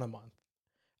a month.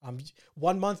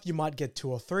 1 month you might get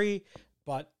 2 or 3,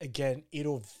 but again,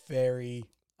 it'll vary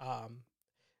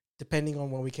depending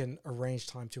on when we can arrange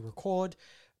time to record,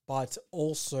 but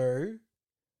also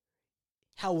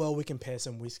how well we can pair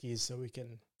some whiskeys so we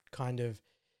can kind of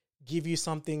give you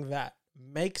something that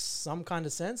makes some kind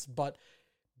of sense. But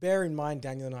bear in mind,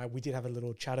 Daniel and I, we did have a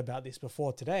little chat about this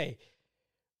before today.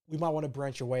 We might want to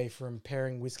branch away from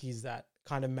pairing whiskeys that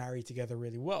kind of marry together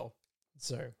really well.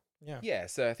 So, yeah. Yeah,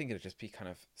 so I think it'll just be kind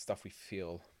of stuff we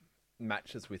feel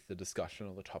matches with the discussion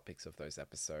or the topics of those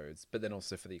episodes. But then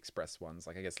also for the express ones,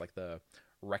 like I guess like the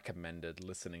recommended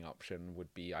listening option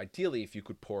would be ideally if you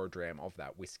could pour a dram of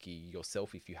that whiskey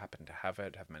yourself, if you happen to have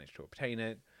it, have managed to obtain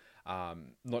it.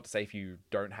 Not to say if you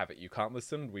don't have it, you can't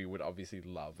listen. We would obviously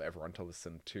love everyone to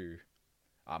listen to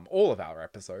all of our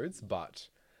episodes, but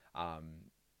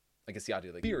I guess the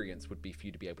ideal experience would be for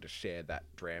you to be able to share that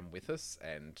dram with us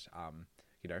and,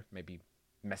 maybe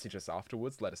message us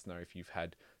afterwards. Let us know if you've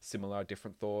had similar,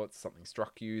 different thoughts, something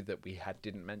struck you that we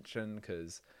didn't mention,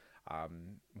 because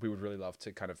we would really love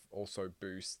to kind of also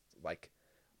boost like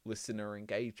listener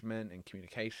engagement and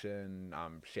communication,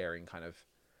 sharing kind of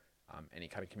any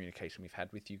kind of communication we've had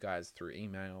with you guys through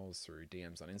emails, through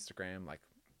DMs on Instagram, like,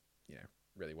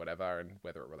 really whatever, and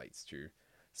whether it relates to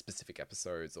specific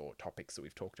episodes or topics that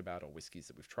we've talked about or whiskeys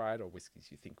that we've tried or whiskeys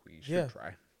you think we should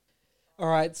try. All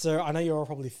right, so I know you're all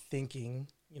probably thinking,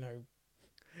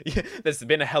 Yeah, there's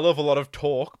been a hell of a lot of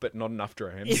talk, but not enough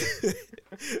drams.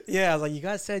 Yeah, I was like, you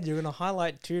guys said you're going to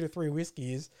highlight 2 to 3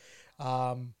 whiskeys.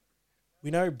 We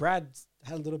know Brad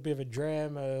had a little bit of a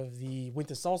dram of the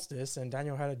Winter Solstice and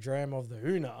Daniel had a dram of the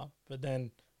Una, but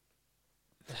then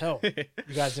the hell,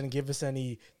 you guys didn't give us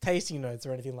any tasting notes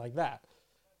or anything like that.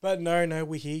 But no,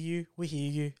 we hear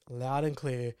you loud and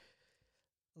clear.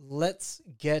 Let's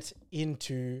get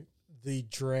into the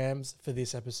drams for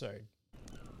this episode.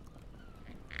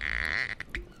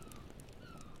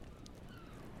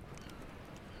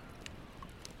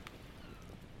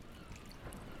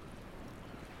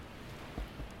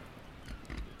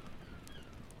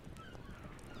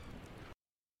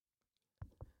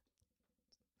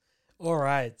 All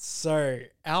right, so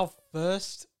our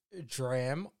first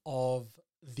dram of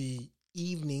the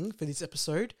evening for this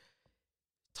episode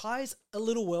ties a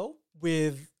little well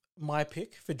with my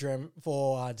pick for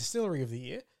distillery of the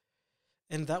year,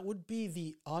 and that would be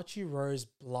the Archie Rose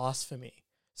Blasphemy.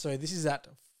 So this is at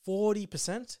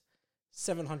 40%,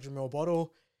 700ml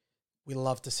bottle. We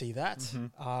love to see that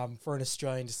for an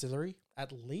Australian distillery,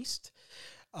 at least.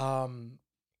 And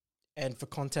for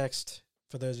context,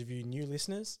 for those of you new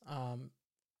listeners,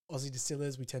 Aussie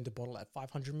distillers, we tend to bottle at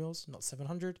 500ml, not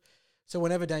 700. So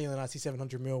whenever Daniel and I see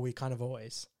 700ml, we kind of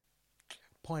always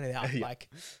point it out, like,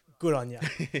 good on you.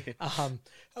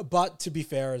 But to be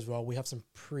fair as well, we have some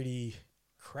pretty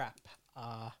crap,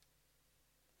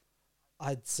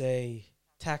 I'd say,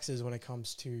 taxes when it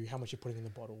comes to how much you're putting in the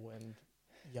bottle and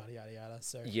yada yada yada.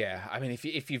 So yeah, I mean,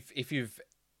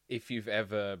 if you've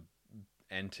ever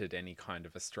entered any kind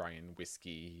of Australian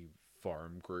whiskey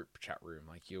forum group chat room,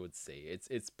 like, you would see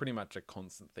it's pretty much a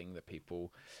constant thing that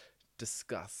people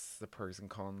discuss the pros and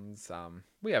cons.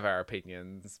 We have our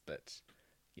opinions, but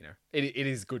it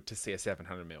is good to see a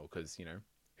 700ml because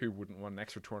who wouldn't want an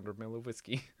extra 200ml of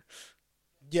whiskey?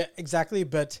 Yeah, exactly.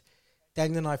 But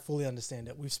Daniel and I fully understand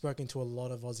it. We've spoken to a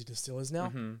lot of Aussie distillers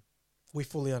now. We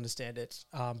fully understand it.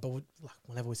 But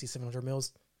whenever we see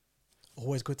 700ml,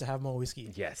 always good to have more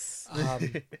whiskey. Yes.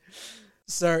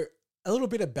 So a little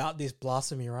bit about this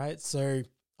blasphemy, right? So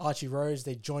Archie Rose,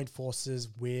 they joined forces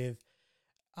with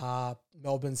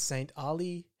Melbourne's St.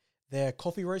 Ali. They're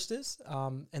coffee roasters,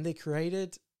 and they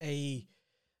created a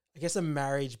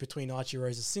marriage between Archie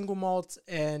Rose's single malt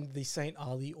and the St.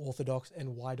 Ali Orthodox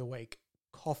and Wide Awake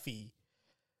coffee.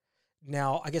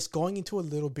 Now, I guess going into a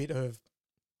little bit of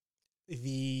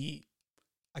the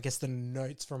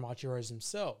notes from Archie Rose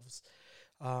themselves.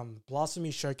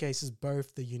 Blasphemy showcases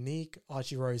both the unique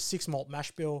Archie Rose 6 malt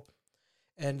mash bill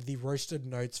and the roasted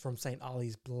notes from St.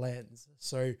 Ali's blends.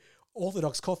 So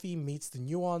Orthodox coffee meets the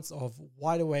nuance of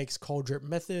Wide Awake's cold drip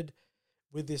method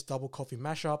with this double coffee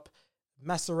mashup,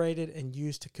 macerated and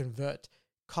used to convert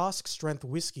cask strength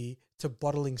whiskey to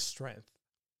bottling strength.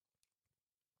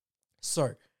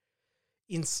 So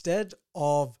instead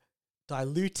of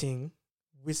diluting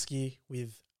whiskey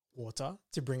with water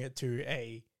to bring it to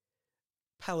a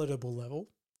palatable level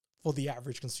for the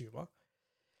average consumer,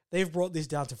 they've brought this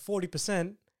down to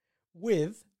 40%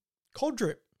 with cold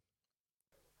drip.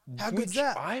 How good's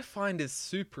that? I find is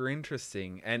super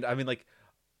interesting. And I mean, like,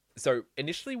 so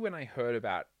initially when I heard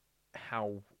about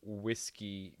how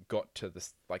whiskey got to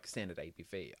this like standard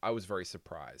ABV, I was very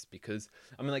surprised because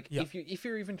I mean, like, if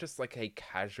you're even just like a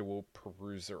casual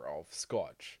peruser of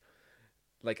Scotch,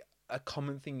 like a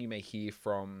common thing you may hear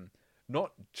from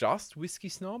not just whiskey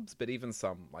snobs, but even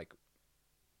some like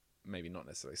maybe not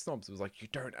necessarily snobs, was like, you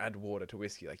don't add water to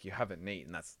whiskey, like you have it neat,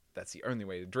 and that's the only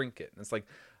way to drink it. And it's like,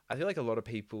 I feel like a lot of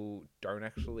people don't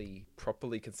actually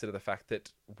properly consider the fact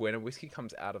that when a whiskey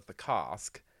comes out of the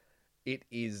cask, it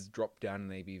is dropped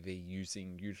down in ABV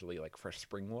using usually like fresh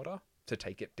spring water to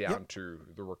take it down to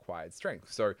the required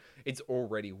strength. So it's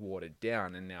already watered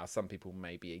down, and now some people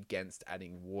may be against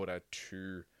adding water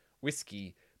to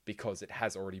whiskey because it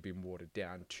has already been watered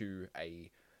down to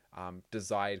a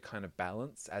desired kind of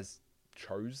balance as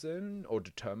chosen or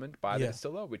determined by the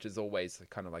distiller, which is always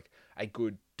kind of like a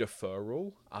good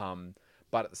deferral.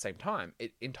 But at the same time,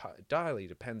 it entirely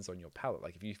depends on your palate.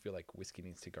 Like if you feel like whiskey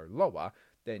needs to go lower,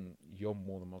 then you're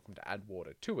more than welcome to add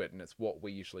water to it. And it's what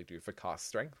we usually do for cask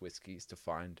strength whiskeys to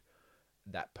find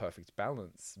that perfect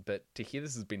balance. But to hear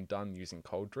this has been done using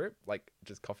cold drip, like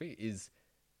just coffee, is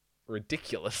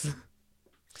ridiculous.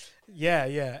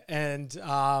 Yeah. And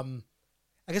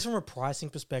I guess from a pricing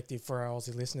perspective for our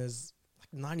Aussie listeners,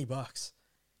 like $90.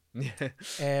 Yeah.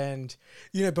 And,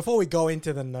 you know, before we go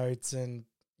into the notes and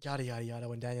yada, yada, yada,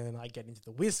 when Daniel and I get into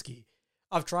the whiskey,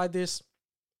 I've tried this.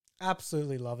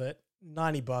 Absolutely love it.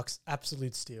 $90,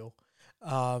 absolute steal.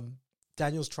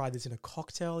 Daniel's tried this in a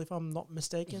cocktail, if I'm not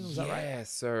mistaken. Was that right? Yeah,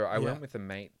 so I went with a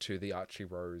mate to the Archie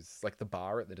Rose, like the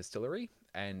bar at the distillery,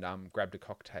 and grabbed a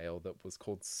cocktail that was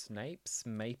called Snape's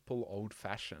Maple Old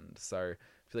Fashioned. So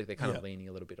I feel like they're kind of leaning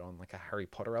a little bit on like a Harry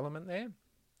Potter element there.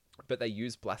 But they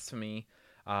use Blasphemy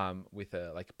with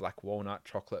a like black walnut,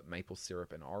 chocolate, maple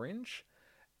syrup, and orange.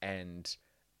 And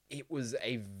it was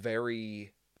a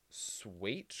very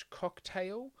sweet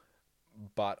cocktail,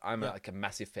 but I'm like a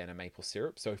massive fan of maple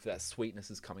syrup. So if that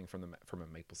sweetness is coming from a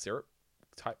maple syrup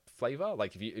type flavor,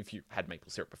 like if you had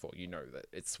maple syrup before, you know that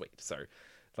it's sweet. So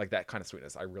like that kind of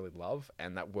sweetness I really love,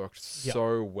 and that worked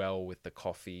so well with the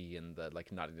coffee and the like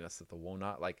nuttiness of the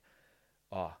walnut. Like,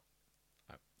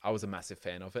 I was a massive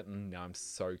fan of it, and now I'm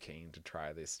so keen to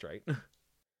try this straight.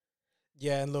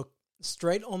 Yeah, and look,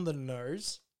 straight on the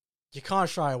nose, you can't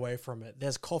shy away from it.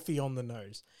 There's coffee on the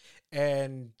nose.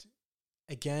 And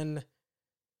again,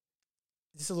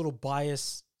 just a little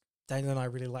bias. Daniel and I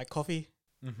really like coffee.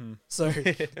 Mm-hmm. So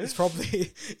it's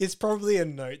probably a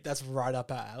note that's right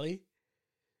up our alley.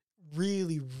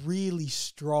 Really, really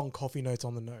strong coffee notes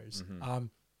on the nose. Mm-hmm.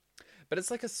 But it's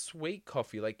like a sweet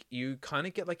coffee. Like you kind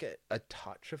of get like a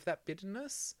touch of that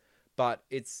bitterness, but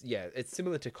it's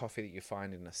similar to coffee that you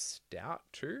find in a stout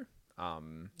too.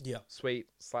 Sweet,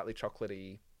 slightly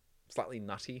chocolatey, slightly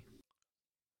nutty.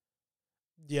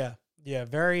 Yeah.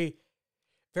 Very,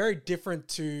 very different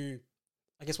to,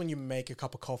 I guess, when you make a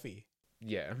cup of coffee.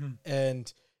 Yeah.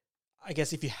 And I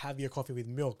guess if you have your coffee with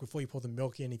milk, before you pour the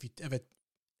milk in, if you ever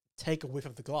take a whiff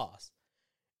of the glass,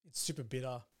 it's super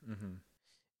bitter. Mm-hmm.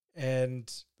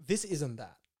 And this isn't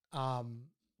that.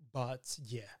 But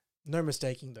yeah, no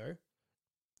mistaking though.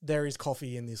 There is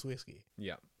coffee in this whiskey.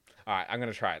 Yeah. All right, I'm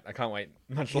going to try it. I can't wait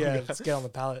much longer. Yeah, let's get on the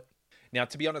palate. Now,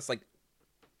 to be honest, like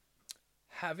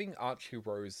having Archie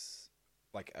Rose,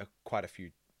 like quite a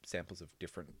few samples of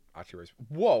different Archie Rose.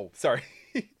 Whoa, sorry.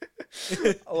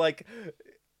 Like,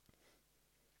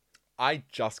 I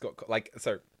just got, like,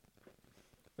 so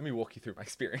let me walk you through my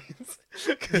experience.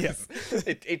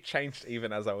 It changed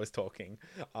even as I was talking.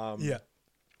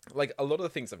 Like a lot of the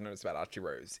things I've noticed about Archie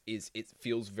Rose is it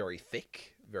feels very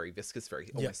thick, very viscous, very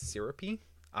almost syrupy.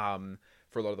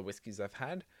 for a lot of the whiskeys I've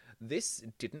had. This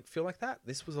didn't feel like that.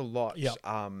 This was a lot Yep.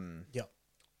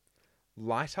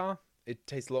 lighter. It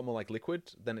tastes a lot more like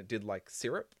liquid than it did like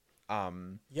syrup.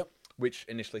 Yep. Which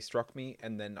initially struck me,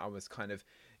 and then I was kind of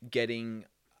getting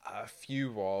a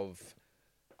few of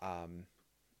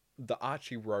the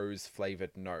Archie Rose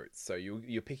flavored notes. So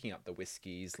you're picking up the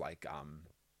whiskeys like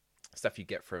stuff you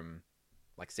get from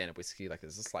like standard whiskey. Like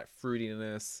there's a slight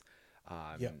fruitiness,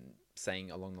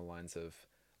 saying along the lines of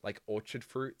like orchard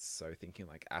fruits. So thinking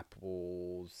like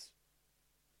apples,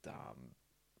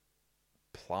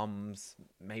 plums,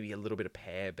 maybe a little bit of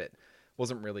pear, but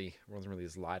wasn't really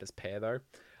as light as pear though.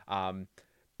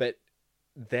 But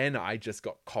then I just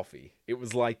got coffee. It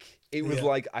was like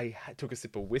I took a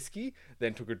sip of whiskey,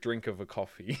 then took a drink of a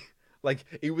coffee. Like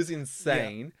it was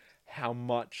insane how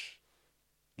much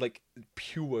like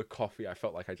pure coffee I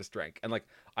felt like I just drank. And like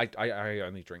I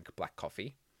only drink black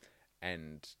coffee,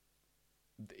 and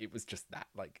it was just that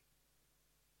like,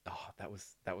 oh, that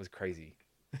was crazy.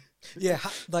 Yeah,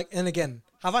 like, and again,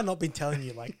 have I not been telling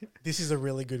you, like, this is a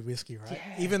really good whiskey, right?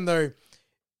 Yeah. Even though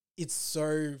it's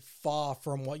so far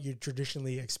from what you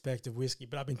traditionally expect of whiskey,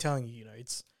 but I've been telling you,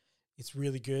 it's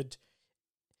really good.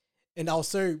 And I was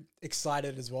so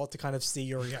excited as well to kind of see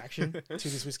your reaction to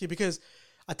this whiskey, because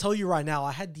I tell you right now,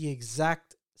 I had the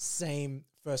exact same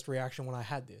first reaction when I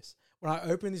had this. When I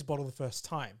opened this bottle the first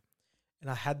time and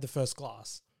I had the first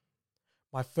glass,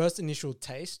 my first initial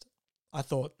taste, I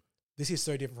thought, this is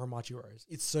so different from Archie Rose.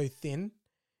 It's so thin.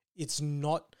 It's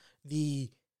not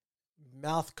the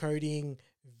mouth-coating,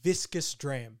 viscous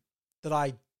dram that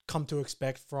I come to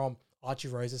expect from Archie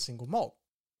Rose's single malt.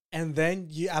 And then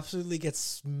you absolutely get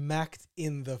smacked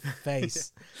in the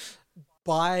face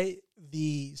by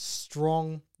the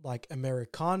strong, like,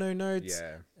 Americano notes,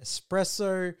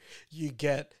 espresso, you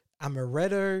get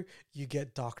amaretto, you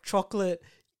get dark chocolate.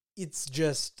 It's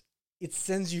just, it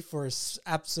sends you for an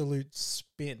absolute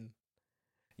spin.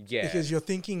 Yeah. Because you're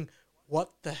thinking, what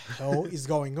the hell is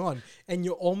going on? And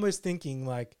you're almost thinking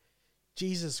like,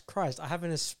 Jesus Christ, I have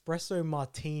an espresso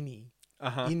martini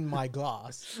in my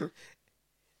glass.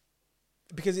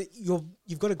 Because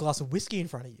you've got a glass of whiskey in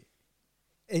front of you.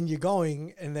 And you're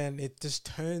going, and then it just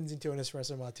turns into an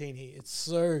espresso martini. It's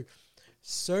so,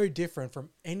 so different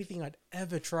from anything I'd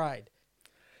ever tried.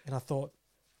 And I thought,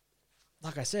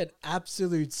 like I said,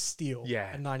 absolute steal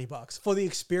at $90 for the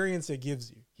experience it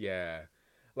gives you. Yeah.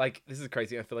 Like, this is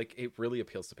crazy. I feel like it really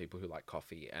appeals to people who like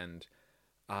coffee. And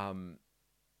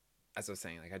as I was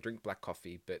saying, like, I drink black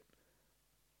coffee, but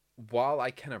while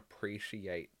I can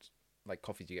appreciate like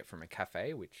coffees you get from a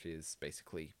cafe, which is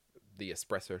basically the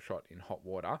espresso shot in hot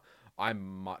water, I'm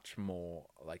much more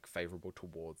like favorable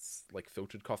towards like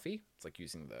filtered coffee. It's like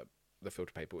using the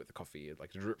filter paper with the coffee,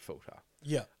 like a drip filter.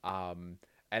 Yeah.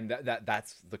 And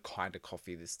that's the kind of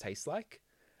coffee this tastes like.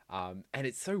 And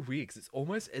it's so weird because it's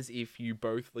almost as if you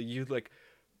both, like, you like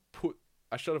put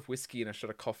a shot of whiskey and a shot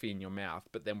of coffee in your mouth,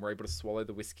 but then were able to swallow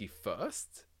the whiskey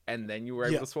first, and then you were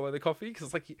able to swallow the coffee,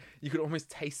 because like you could almost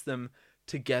taste them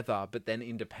together, but then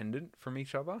independent from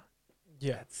each other.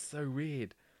 Yeah, it's so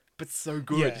weird, but so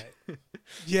good.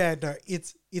 No,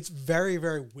 it's very,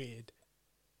 very weird,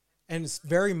 and it's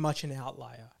very much an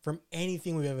outlier from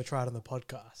anything we've ever tried on the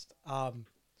podcast.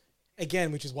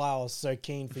 Again, which is why I was so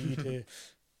keen for you to.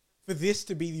 For this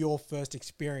to be your first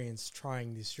experience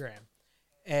trying this dram.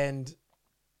 And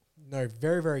no,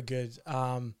 very, very good.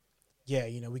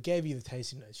 We gave you the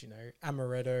tasting notes,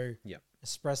 amaretto,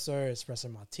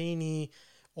 espresso martini,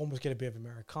 almost get a bit of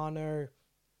Americano,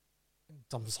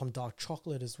 some dark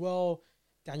chocolate as well.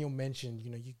 Daniel mentioned,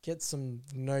 you get some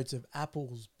notes of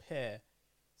apples, pear,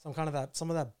 some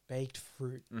of that baked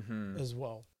fruit as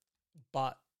well.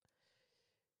 But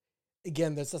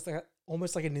again, that's just like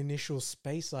almost like an initial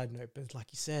space side note, but like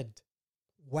you said,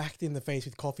 whacked in the face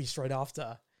with coffee straight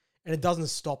after, and it doesn't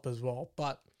stop as well.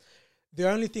 But the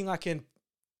only thing I can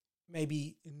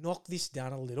maybe knock this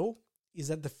down a little is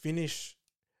that the finish,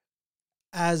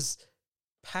 as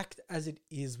packed as it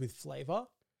is with flavor,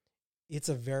 it's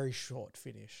a very short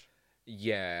finish.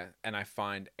 Yeah, and I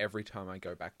find every time I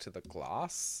go back to the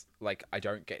glass, like, I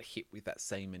don't get hit with that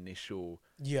same initial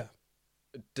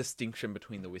distinction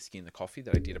between the whiskey and the coffee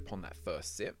that I did upon that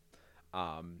first sip.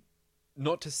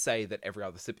 Not to say that every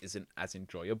other sip isn't as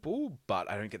enjoyable,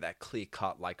 but I don't get that clear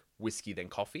cut like whiskey then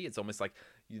coffee. It's almost like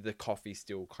the coffee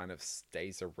still kind of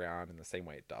stays around in the same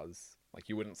way it does. Like,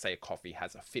 you wouldn't say a coffee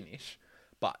has a finish,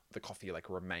 but the coffee like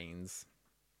remains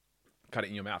kind of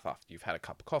in your mouth after you've had a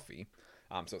cup of coffee.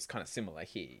 So it's kind of similar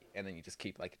here, and then you just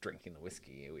keep like drinking the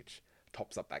whiskey, which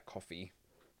tops up that coffee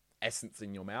essence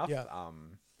in your mouth.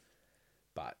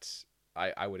 But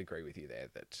I would agree with you there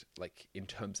that, like, in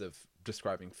terms of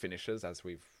describing finishes as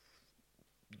we've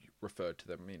referred to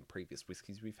them in previous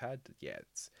whiskies we've had, yeah,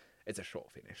 it's a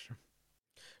short finish.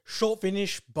 Short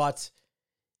finish, but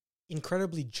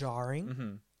incredibly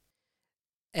jarring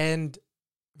and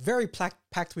very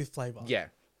packed with flavor. Yeah.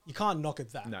 You can't knock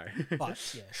at that. No.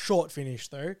 But yeah, short finish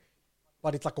though.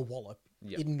 But it's like a wallop.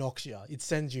 Yep. It knocks you. It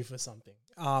sends you for something.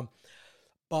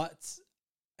 But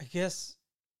I guess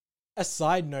a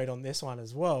side note on this one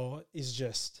as well is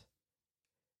just,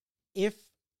 if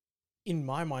in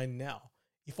my mind now,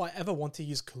 if I ever want to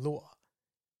use Kahlua,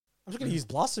 I'm just going to use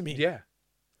Blasphemy. Yeah.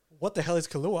 What the hell is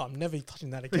Kahlua? I'm never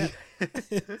touching that again.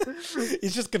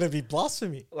 It's just going to be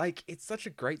Blasphemy. Like, it's such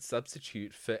a great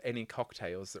substitute for any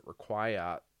cocktails that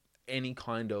require any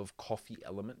kind of coffee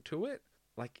element to it.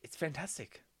 Like, it's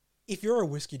fantastic. If you're a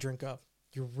whiskey drinker,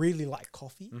 you really like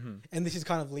coffee, and this is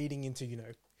kind of leading into,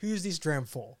 who's this dram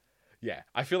for? Yeah,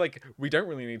 I feel like we don't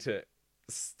really need to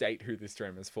state who this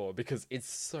dram is for because it's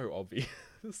so obvious.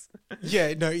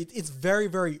 Yeah, no, it's very,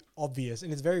 very obvious,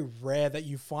 and it's very rare that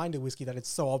you find a whiskey that it's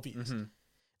so obvious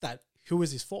that who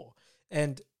is this for?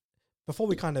 And before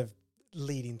we kind of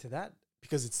lead into that,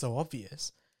 because it's so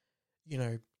obvious,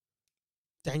 Daniel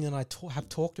and I have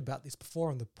talked about this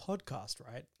before on the podcast,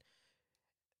 right?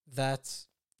 That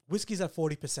whiskeys at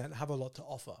 40% have a lot to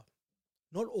offer.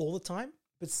 Not all the time,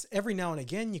 but every now and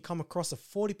again you come across a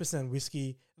 40%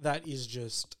 whiskey that is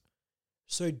just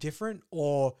so different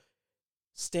or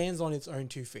stands on its own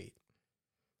 2 feet.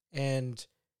 And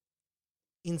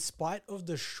in spite of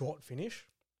the short finish,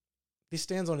 this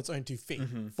stands on its own 2 feet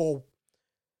for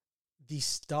the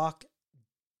stark,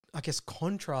 I guess,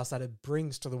 contrast that it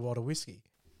brings to the world of whiskey.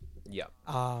 Yeah.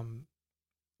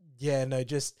 Yeah, no,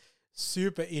 just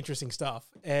super interesting stuff.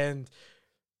 And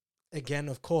again,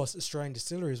 of course, Australian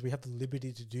distilleries, we have the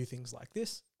liberty to do things like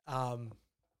this.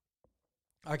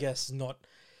 I guess not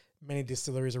many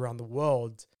distilleries around the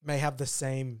world may have the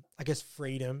same, I guess,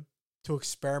 freedom to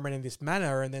experiment in this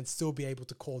manner and then still be able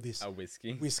to call this a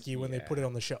whiskey when they put it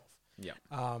on the shelf. Yeah.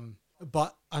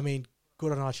 But I mean,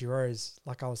 good on Archie Rose,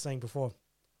 like I was saying before,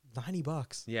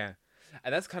 $90. Yeah.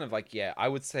 And that's kind of like, yeah, I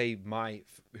would say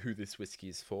who this whiskey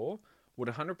is for would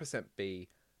 100% be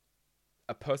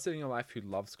a person in your life who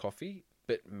loves coffee,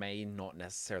 but may not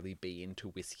necessarily be into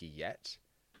whiskey yet.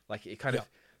 Like, it kind of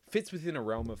fits within a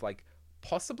realm of, like,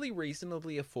 possibly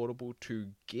reasonably affordable to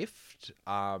gift,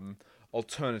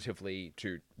 alternatively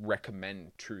to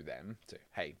recommend to them to,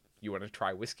 hey, you want to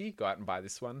try whiskey? Go out and buy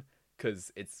this one, because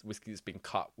it's whiskey that's been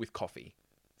cut with coffee.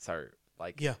 So,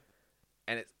 like... Yeah.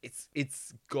 And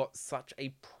it's got such a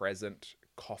present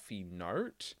coffee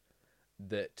note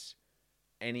that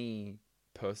any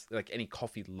person, like any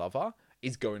coffee lover,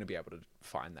 is going to be able to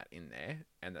find that in there,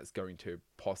 and that's going to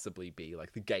possibly be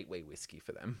like the gateway whiskey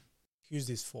for them. Who's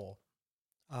this for?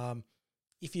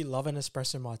 If you love an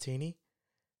espresso martini,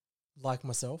 like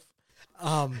myself,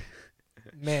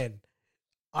 man,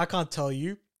 I can't tell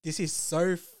you, this is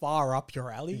so far up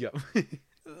your alley. Yep.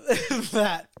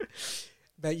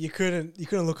 that you couldn't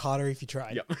look harder if you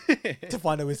tried to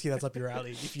find a whiskey that's up your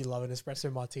alley if you love an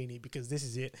espresso martini, because this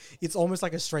is it. It's almost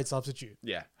like a straight substitute.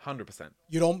 Yeah, 100%.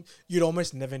 You'd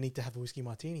almost never need to have a whiskey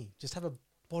martini. Just have a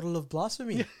bottle of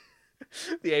Blasphemy. Yeah.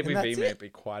 The ABV may be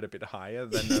quite a bit higher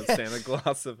than a standard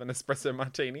glass of an espresso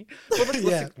martini. But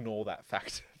let's ignore that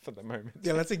fact for the moment.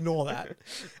 Yeah, let's ignore that.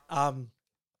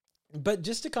 But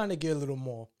just to kind of get a little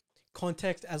more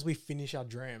context as we finish our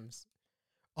drams,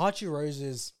 Archie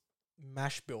Rose's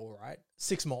mash bill, right?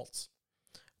 6 malts.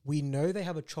 We know they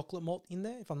have a chocolate malt in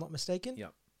there, if I'm not mistaken.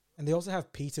 Yep. And they also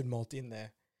have peated malt in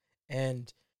there.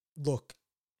 And look,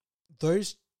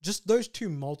 those 2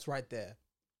 malts right there,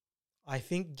 I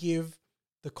think give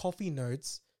the coffee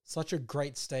notes such a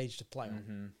great stage to play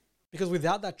on. Because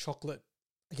without that chocolate,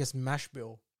 I guess, mash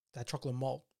bill, that chocolate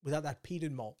malt, without that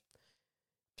peated malt,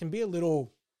 can be a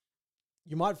little,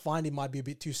 you might find it might be a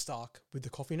bit too stark with the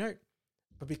coffee note.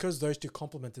 But because those two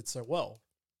complement it so well,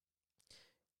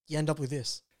 you end up with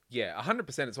this. Yeah,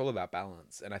 100%. It's all about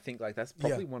balance. And I think like that's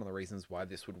probably one of the reasons why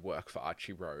this would work for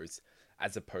Archie Rose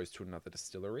as opposed to another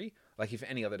distillery. Like if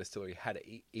any other distillery had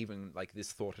even like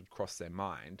this thought had crossed their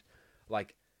mind,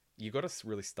 like you got to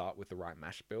really start with the right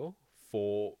mash bill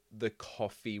for the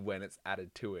coffee when it's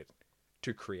added to it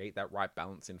to create that right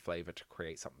balance in flavor, to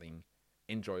create something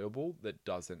enjoyable that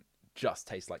doesn't just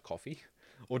taste like coffee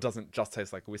or doesn't just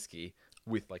taste like whiskey,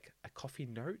 with like a coffee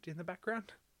note in the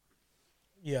background.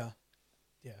 Yeah.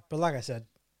 But like I said,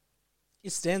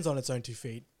 it stands on its own 2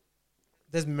 feet.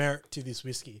 There's merit to this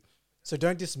whiskey. So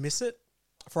don't dismiss it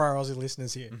for our Aussie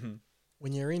listeners here.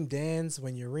 When you're in Dan's,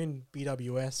 when you're in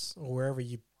BWS or wherever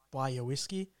you buy your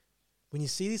whiskey, when you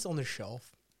see this on the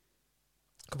shelf,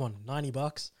 Come on,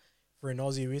 $90 for an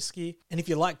Aussie whiskey. And if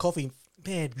you like coffee,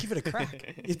 man, give it a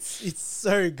crack. It's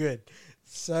so good.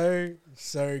 So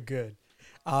good.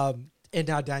 And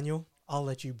now, Daniel, I'll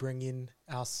let you bring in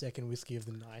our second whiskey of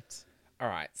the night. All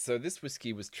right, so this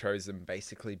whiskey was chosen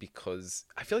basically because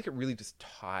I feel like it really just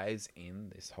ties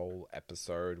in this whole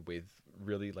episode with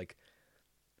really like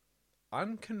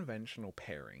unconventional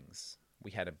pairings.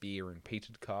 We had a beer in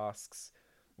peated casks.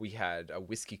 We had a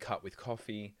whiskey cut with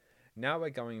coffee. Now we're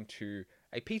going to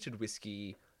a peated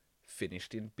whiskey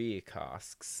finished in beer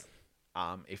casks.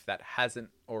 If that hasn't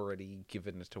already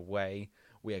given it away,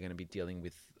 we are going to be dealing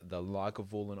with the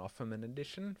Lagavulin Offerman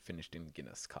edition finished in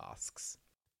Guinness casks.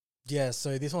 Yeah,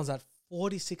 so this one's at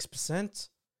 46%.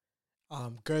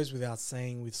 Goes without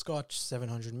saying with Scotch,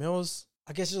 700 mils.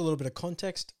 I guess just a little bit of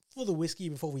context for the whiskey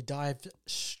before we dive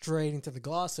straight into the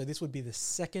glass. So this would be the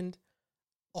second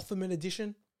Offerman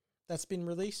edition that's been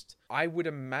released. I would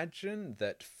imagine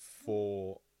that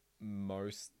for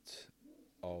most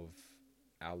of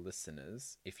our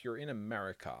listeners, if you're in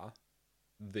America,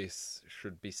 this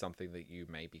should be something that you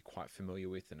may be quite familiar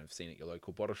with and have seen at your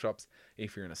local bottle shops.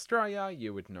 If you're in Australia,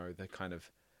 you would know the kind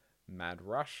of mad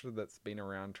rush that's been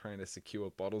around trying to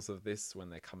secure bottles of this when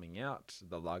they're coming out,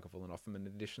 the Lagavulin Offerman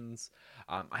editions.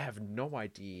 I have no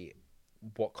idea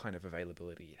what kind of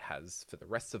availability it has for the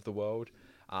rest of the world,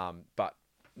 but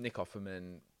Nick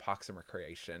Offerman, Parks and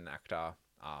Recreation actor,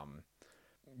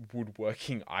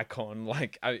 woodworking icon,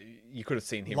 like you could have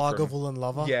seen him Lagavulin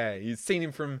lover. Yeah, you've seen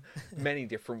him from many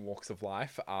different walks of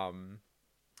life,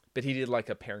 but he did like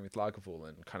a pairing with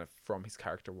Lagavulin kind of from his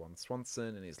character Ron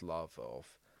Swanson and his love of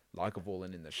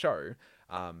Lagavulin in the show.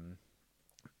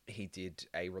 He did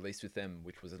a release with them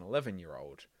which was an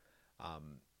 11-year-old,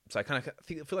 so I kind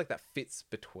of feel like that fits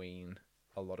between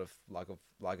a lot of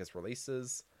Lager's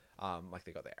releases. Like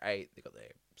they got their 8, they got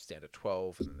their standard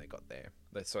 12, and then they got their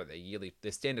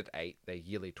standard 8, their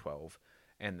yearly 12,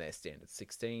 and their standard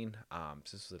 16.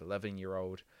 So this was an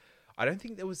 11-year-old. I don't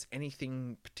think there was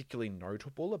anything particularly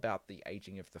notable about the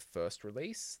aging of the first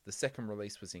release. The second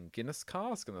release was in Guinness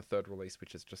cask, and the third release,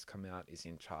 which has just come out, is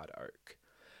in charred oak.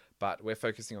 But we're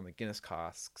focusing on the Guinness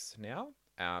casks now.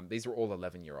 These were all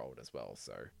 11-year-old as well.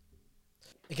 So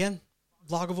again,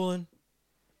 Lagavulin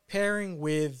pairing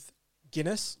with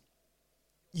Guinness.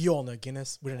 You all know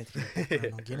Guinness. We don't need to get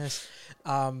background on Guinness.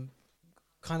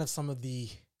 Kind of some of the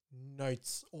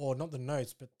notes, or not the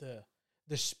notes, but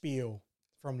the spiel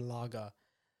from Lager.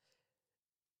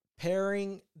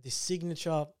 Pairing the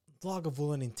signature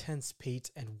Lagavulin intense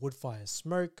peat and woodfire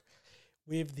smoke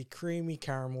with the creamy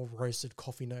caramel roasted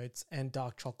coffee notes and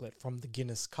dark chocolate from the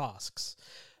Guinness casks.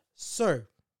 So,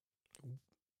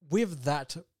 with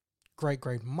that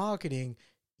great marketing,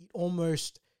 it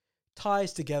almost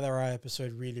ties together our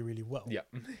episode really, really well. yeah.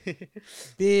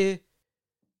 Beer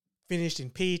finished in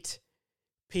peat,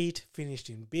 peat finished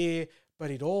in beer,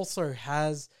 but it also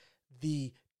has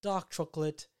the dark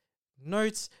chocolate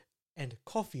notes and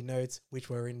coffee notes, which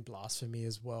were in Blasphemy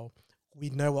as well. We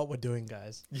know what we're doing,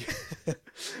 guys.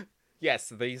 Yes,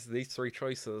 these three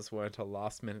choices weren't a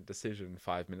last-minute decision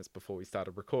 5 minutes before we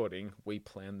started recording. We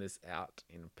planned this out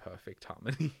in perfect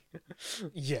harmony.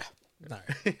 Yeah, no.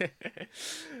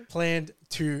 Planned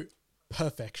to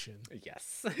perfection.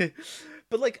 Yes.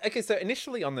 But like, okay, so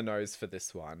initially on the nose for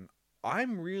this one,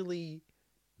 I'm really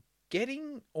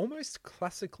getting almost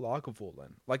classic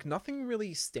Lagavulin. Like, nothing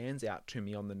really stands out to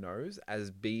me on the nose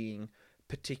as being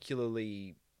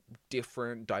particularly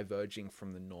different, diverging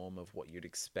from the norm of what you'd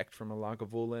expect from a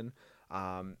Lagavulin.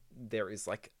 There is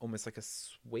like almost like a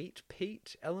sweet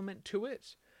peat element to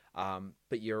it,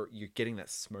 but you're getting that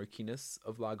smokiness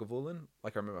of Lagavulin.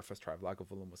 Like I remember my first try of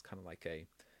Lagavulin was kind of like a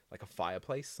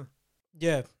fireplace.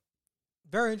 Yeah,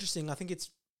 very interesting. I think it's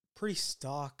pretty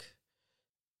stark.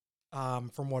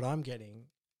 From what I'm getting,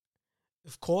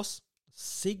 of course,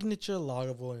 signature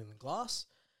Lagavulin in the glass,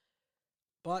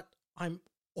 but I'm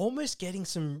almost getting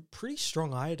some pretty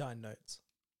strong iodine notes.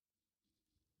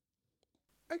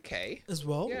 Okay. As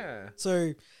well. Yeah.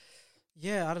 So,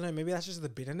 yeah, I don't know. Maybe that's just the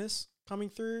bitterness coming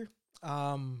through.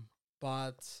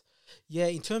 But yeah,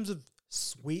 in terms of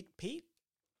sweet peat,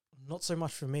 not so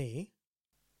much for me.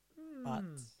 But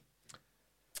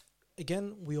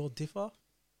again, we all differ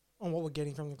on what we're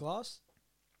getting from the glass.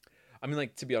 I mean,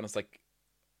 like, to be honest, like,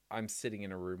 I'm sitting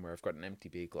in a room where I've got an empty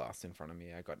beer glass in front of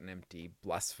me. I got an empty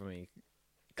Blasphemy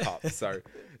cup. So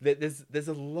there's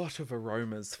a lot of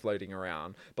aromas floating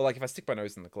around. But like, if I stick my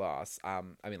nose in the glass, I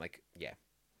mean, like, yeah,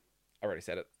 I already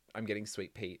said it. I'm getting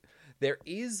sweet peat. There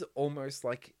is almost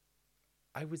like,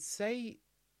 I would say,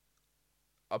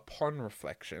 upon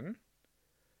reflection,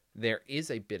 there is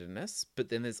a bitterness, but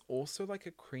then there's also like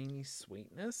a creamy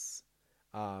sweetness,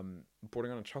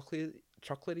 bordering on a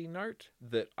chocolatey note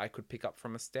that I could pick up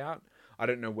from a stout. I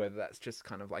don't know whether that's just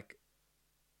kind of like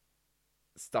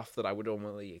stuff that I would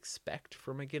normally expect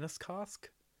from a Guinness cask,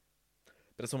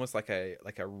 but it's almost like a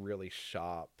really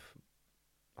sharp,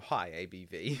 high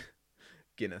ABV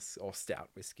Guinness or stout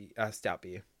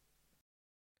beer.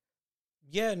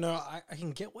 Yeah, no, I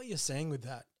can get what you're saying with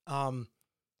that.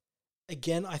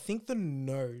 Again, I think the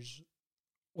nose,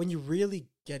 when you really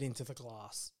get into the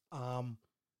glass,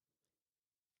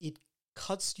 it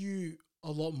cuts you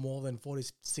a lot more than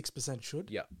 46% should.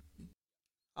 Yeah.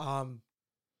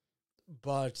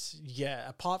 But yeah,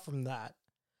 apart from that,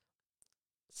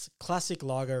 it's a classic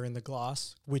lager in the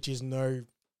glass, which is no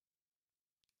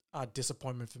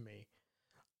disappointment for me.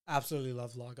 Absolutely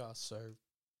love lager, so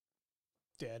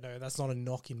yeah, no, that's not a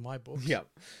knock in my book. Yeah.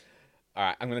 All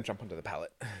right, I'm going to jump onto the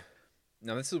palate.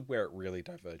 Now, this is where it really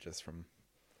diverges from,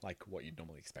 like, what you'd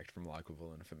normally expect from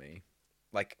Lagavulin for me.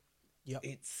 Like,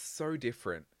 It's so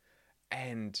different.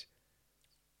 And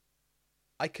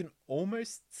I can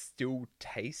almost still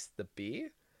taste the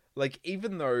beer. Like,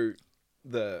 even though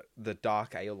the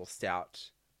dark ale or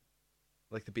stout,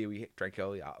 like the beer we drank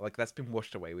earlier, like, that's been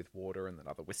washed away with water and that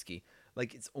other whiskey.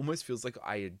 Like, it almost feels like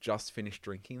I had just finished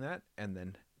drinking that and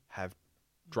then have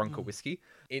drunk a whiskey.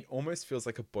 It almost feels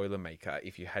like a Boilermaker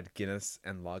if you had Guinness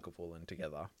and Lagavulin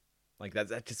together. Like,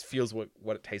 that just feels what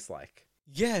it tastes like.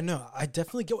 Yeah, no, I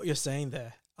definitely get what you're saying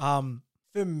there.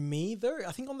 For me, though,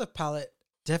 I think on the palate,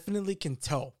 definitely can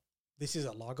tell this is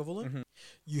a Lagavulin. Mm-hmm.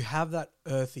 You have that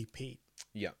earthy peat.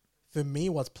 Yeah. For me,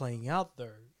 what's playing out, though,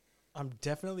 I'm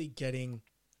definitely getting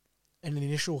an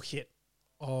initial hit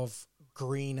of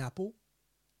green apple.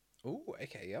 Ooh,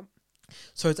 okay, yeah.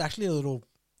 So it's actually a little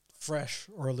fresh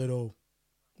or a little,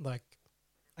 like,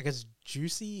 I guess,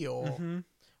 juicy or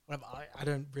whatever. I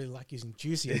don't really like using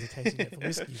juicy as a tasting note for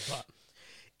whiskey, but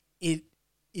it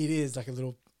is like a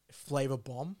little flavor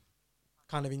bomb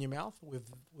kind of in your mouth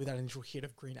with that initial hit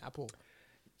of green apple.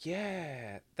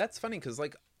 Yeah, that's funny because,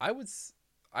 like, I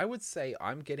would say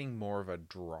I'm getting more of a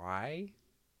dry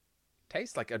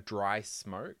taste, like a dry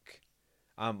smoke.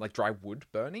 Like dry wood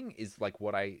burning is like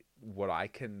what I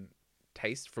can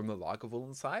taste from the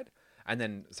Lagavulin side. And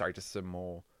then, sorry, just some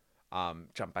more,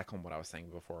 jump back on what I was saying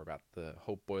before about the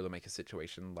whole Boilermaker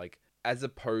situation. Like, as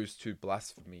opposed to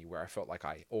Blasphemy, where I felt like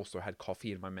I also had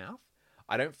coffee in my mouth,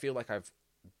 I don't feel like I've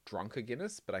drunk a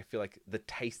Guinness, but I feel like the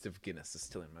taste of Guinness is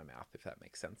still in my mouth, if that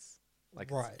makes sense.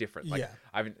 Like, right. It's different. Like, yeah.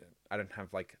 I don't feel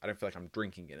like I'm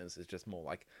drinking Guinness. It's just more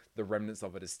like the remnants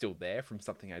of it is still there from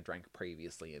something I drank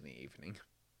previously in the evening.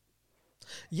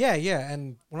 Yeah, yeah.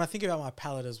 And when I think about my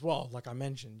palate as well, like I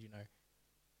mentioned, you know,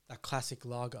 that classic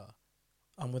lager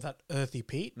with that earthy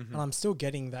peat, and I'm still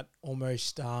getting that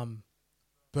almost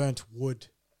burnt wood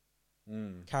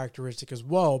characteristic as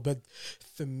well. But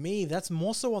for me, that's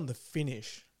more so on the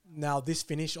finish. Now, this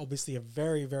finish, obviously a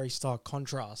very, very stark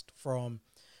contrast from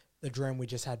the Dram we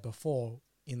just had before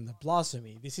in the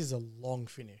Blasphemy. This is a long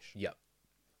finish. Yep.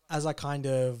 As I kind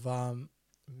of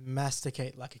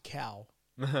masticate like a cow,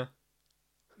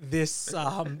 this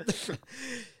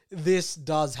this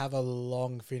does have a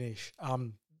long finish.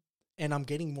 And I'm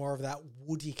getting more of that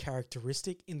woody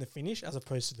characteristic in the finish as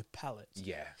opposed to the palate.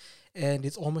 Yeah. And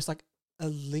it's almost like a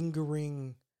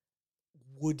lingering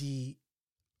woody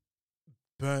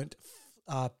burnt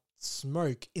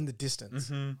smoke in the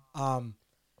distance.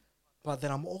 But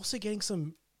then I'm also getting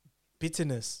some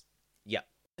bitterness. Yeah.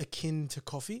 Akin to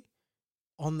coffee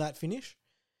on that finish.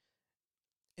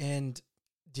 And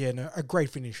yeah, no, a great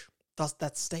finish.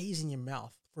 That stays in your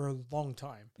mouth for a long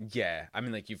time. Yeah. I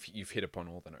mean, like, you've hit upon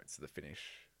all the notes of the finish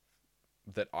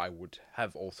that I would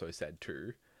have also said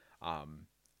too.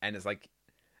 And it's like,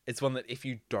 it's one that if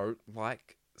you don't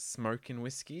like smoke in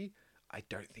whiskey, I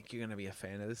don't think you're going to be a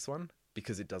fan of this one,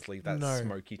 because it does leave that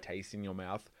smoky taste in your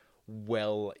mouth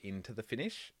well into the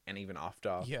finish. And even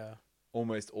after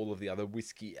almost all of the other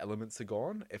whiskey elements are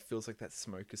gone, it feels like that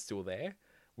smoke is still there,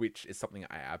 which is something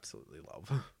I absolutely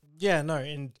love. Yeah, no,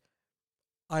 and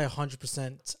I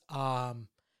 100%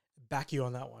 back you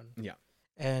on that one. Yeah.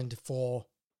 And for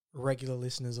regular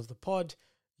listeners of the pod,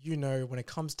 you know, when it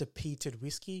comes to peated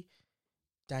whiskey,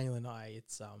 Daniel and I,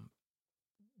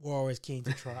 we're always keen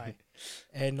to try.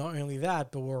 And not only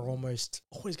that, but we're almost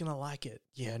always going to like it.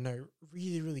 Yeah, no,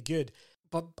 really, really good.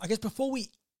 But I guess before we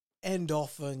end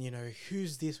off on, you know,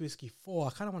 who's this whiskey for, I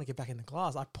kind of want to get back in the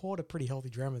glass. I poured a pretty healthy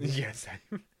dram of this. Yes.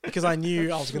 Because I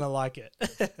knew I was going to like it.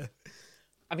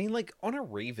 I mean, like, on a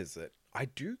revisit, I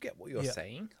do get what you're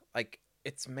saying. Like,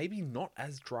 it's maybe not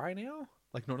as dry now.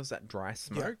 Like, not as that dry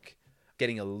smoke.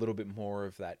 getting a little bit more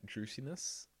of that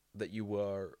juiciness that you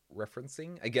were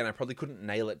referencing. Again, I probably couldn't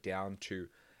nail it down to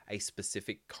a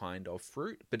specific kind of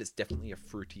fruit, but it's definitely a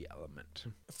fruity element.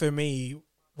 For me,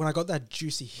 when I got that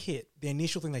juicy hit, the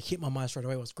initial thing that hit my mind straight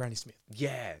away was Granny Smith.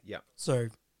 Yeah. So,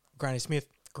 Granny Smith,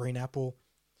 green apple.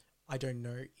 I don't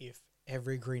know if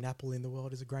every green apple in the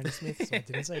world is a Granny Smith, so I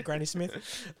didn't say Granny Smith.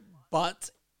 But,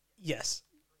 yes,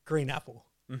 green apple.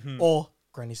 Or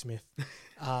Granny Smith.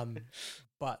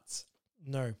 But,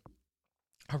 no.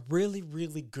 A really,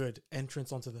 really good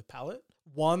entrance onto the palate.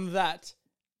 One that,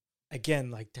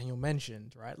 again, like Daniel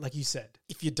mentioned, right? Like you said,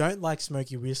 if you don't like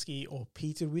smoky whiskey or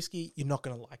peated whiskey, you're not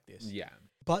going to like this. Yeah.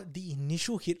 But the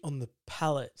initial hit on the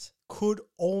palate could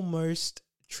almost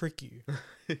trick you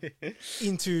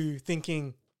into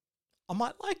thinking, I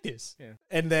might like this. Yeah.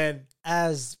 And then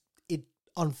as it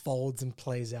unfolds and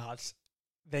plays out,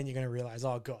 then you're going to realize,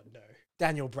 oh God, no.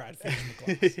 Daniel Brad finished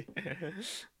the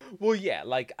glass. Well, yeah,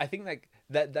 like I think like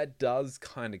that does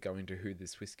kind of go into who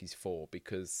this whiskey's for,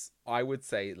 because I would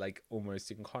say, like,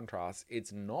 almost in contrast,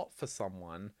 it's not for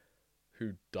someone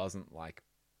who doesn't like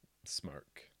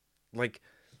smoke. Like,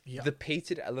 the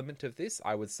peated element of this,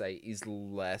 I would say, is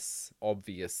less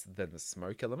obvious than the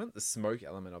smoke element. The smoke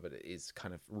element of it is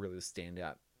kind of really the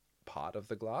standout part of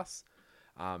the glass.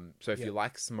 So if you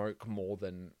like smoke more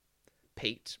than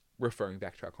peat, referring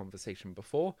back to our conversation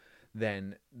before,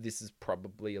 then this is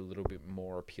probably a little bit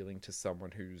more appealing to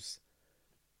someone who's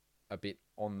a bit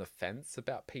on the fence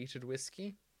about peated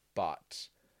whiskey. But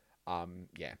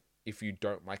if you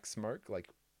don't like smoke, like,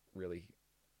 really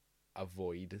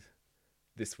avoid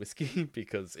this whiskey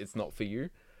because it's not for you.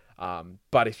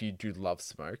 But if you do love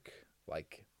smoke,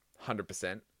 like,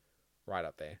 100% right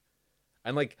up there.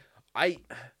 And like, I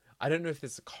don't know if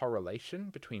there's a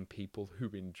correlation between people who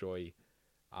enjoy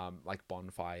like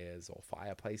bonfires or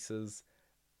fireplaces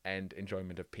and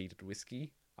enjoyment of peated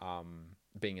whiskey.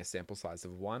 Being a sample size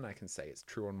of 1, I can say it's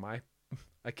true on my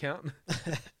account.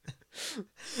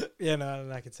 Yeah, no,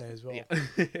 I can say as well. Yeah.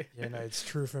 Yeah, no, it's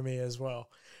true for me as well.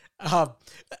 I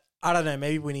don't know,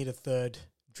 maybe we need a third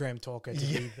Dram talker to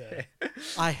be there.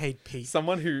 I hate peat.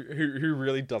 Someone who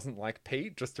really doesn't like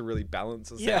peat, just to really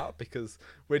balance us out, because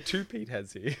we're 2 peat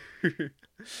heads here.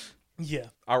 Yeah.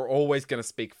 Are always going to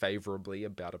speak favorably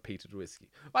about a peated whiskey.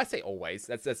 I say always.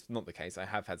 That's not the case. I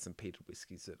have had some peated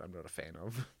whiskeys that I'm not a fan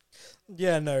of.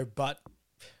 Yeah, no, but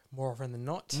more often than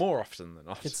not. More often than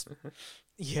not.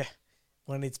 Yeah.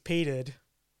 When it's peated,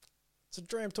 it's a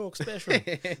Dram Talk special.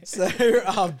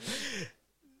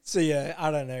 So yeah, I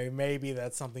don't know. Maybe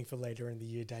that's something for later in the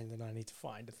year, Daniel, and I need to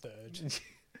find a third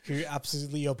who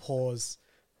absolutely abhors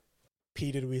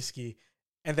peated whiskey.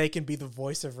 And they can be the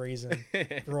voice of reason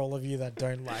for all of you that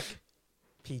don't like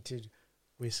peated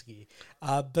whiskey.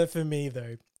 But for me,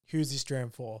 though, who's this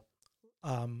Dram for?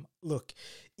 Look,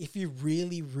 if you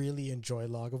really, really enjoy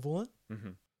Lagavulin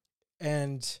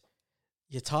and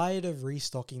you're tired of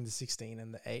restocking the 16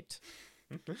 and the 8,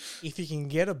 if you can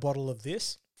get a bottle of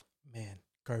this, man,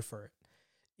 go for it.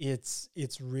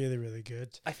 It's really, really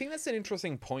good. I think that's an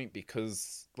interesting point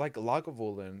because, like,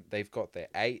 Lagavulin, they've got their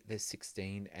 8, their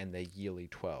 16, and their yearly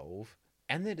 12,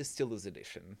 and their Distiller's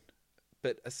Edition.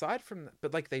 But aside from that,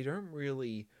 but, like, they don't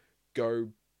really go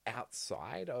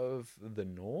outside of the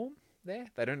norm there.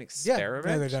 They don't experiment.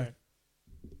 Yeah, no, they don't.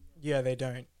 Yeah, they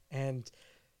don't. And,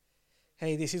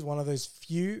 hey, this is one of those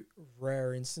few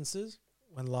rare instances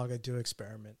when lager do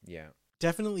experiment. Yeah.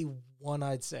 Definitely one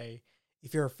I'd say,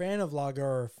 if you're a fan of lager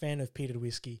or a fan of peated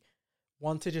whiskey,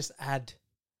 want to just add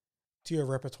to your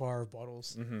repertoire of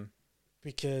bottles.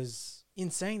 Because in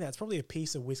saying that, it's probably a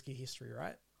piece of whiskey history,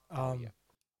 right?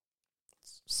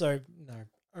 So, no,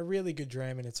 a really good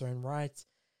dram in its own right,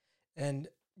 and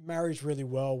marries really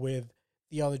well with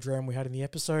the other dram we had in the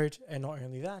episode. And not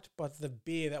only that, but the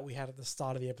beer that we had at the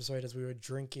start of the episode as we were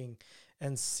drinking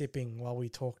and sipping while we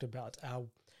talked about our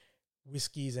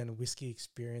whiskeys and whiskey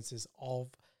experiences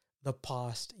of the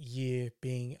past year,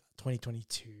 being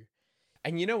 2022.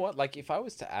 And you know what? Like, if I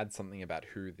was to add something about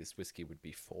who this whiskey would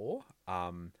be for,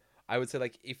 I would say,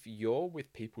 like, if you're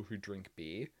with people who drink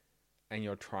beer and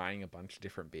you're trying a bunch of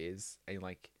different beers, and,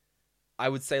 like, I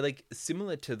would say, like,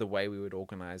 similar to the way we would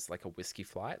organize, like, a whiskey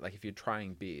flight, like, if you're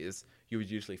trying beers, you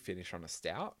would usually finish on a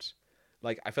stout.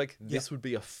 Like, I feel like this would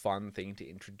be a fun thing to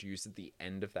introduce at the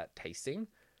end of that tasting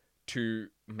to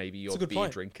maybe your beer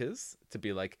drinkers, to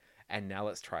be like, and now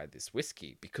let's try this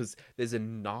whiskey, because there's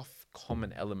enough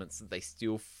common elements that they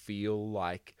still feel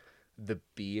like the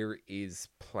beer is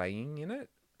playing in it,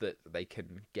 that they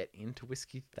can get into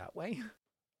whiskey that way.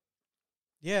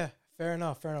 Yeah, fair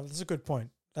enough. That's a good point.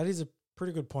 That is a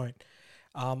pretty good point.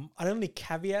 I'd only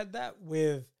caveat that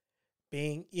with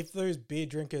being if those beer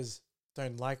drinkers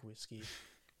don't like whiskey,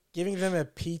 giving them a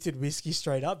peated whiskey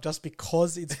straight up just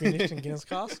because it's finished in Guinness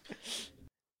cask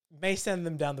may send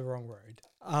them down the wrong road.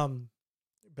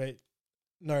 But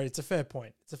no, it's a fair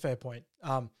point. It's a fair point.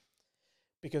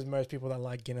 Because most people that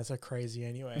like Guinness are crazy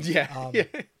anyway. Yeah.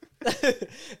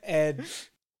 and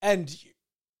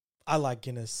I like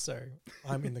Guinness, so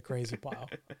I'm in the crazy pile.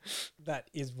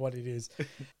 That is what it is.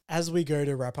 As we go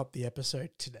to wrap up the episode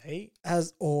today,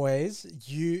 as always,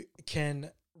 you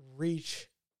can reach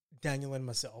Daniel and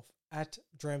myself at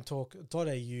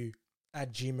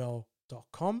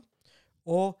dramtalk.au@gmail.com,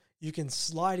 or you can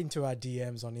slide into our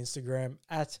DMs on Instagram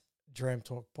at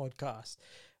dramtalkpodcast.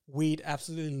 We'd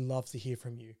absolutely love to hear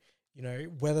from you. You know,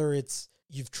 whether it's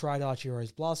you've tried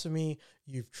Archiero's Blasphemy,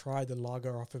 you've tried the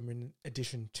Lager Offerman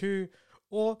Edition 2,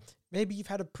 or maybe you've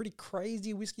had a pretty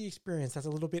crazy whiskey experience that's a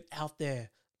little bit out there,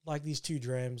 like these two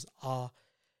drams are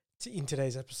in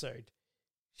today's episode.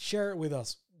 Share it with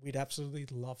us. We'd absolutely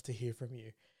love to hear from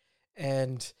you.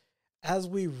 And as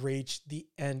we reach the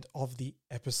end of the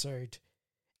episode,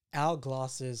 our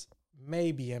glasses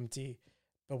may be empty,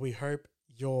 but we hope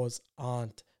yours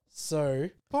aren't. So,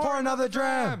 pour another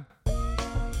dram!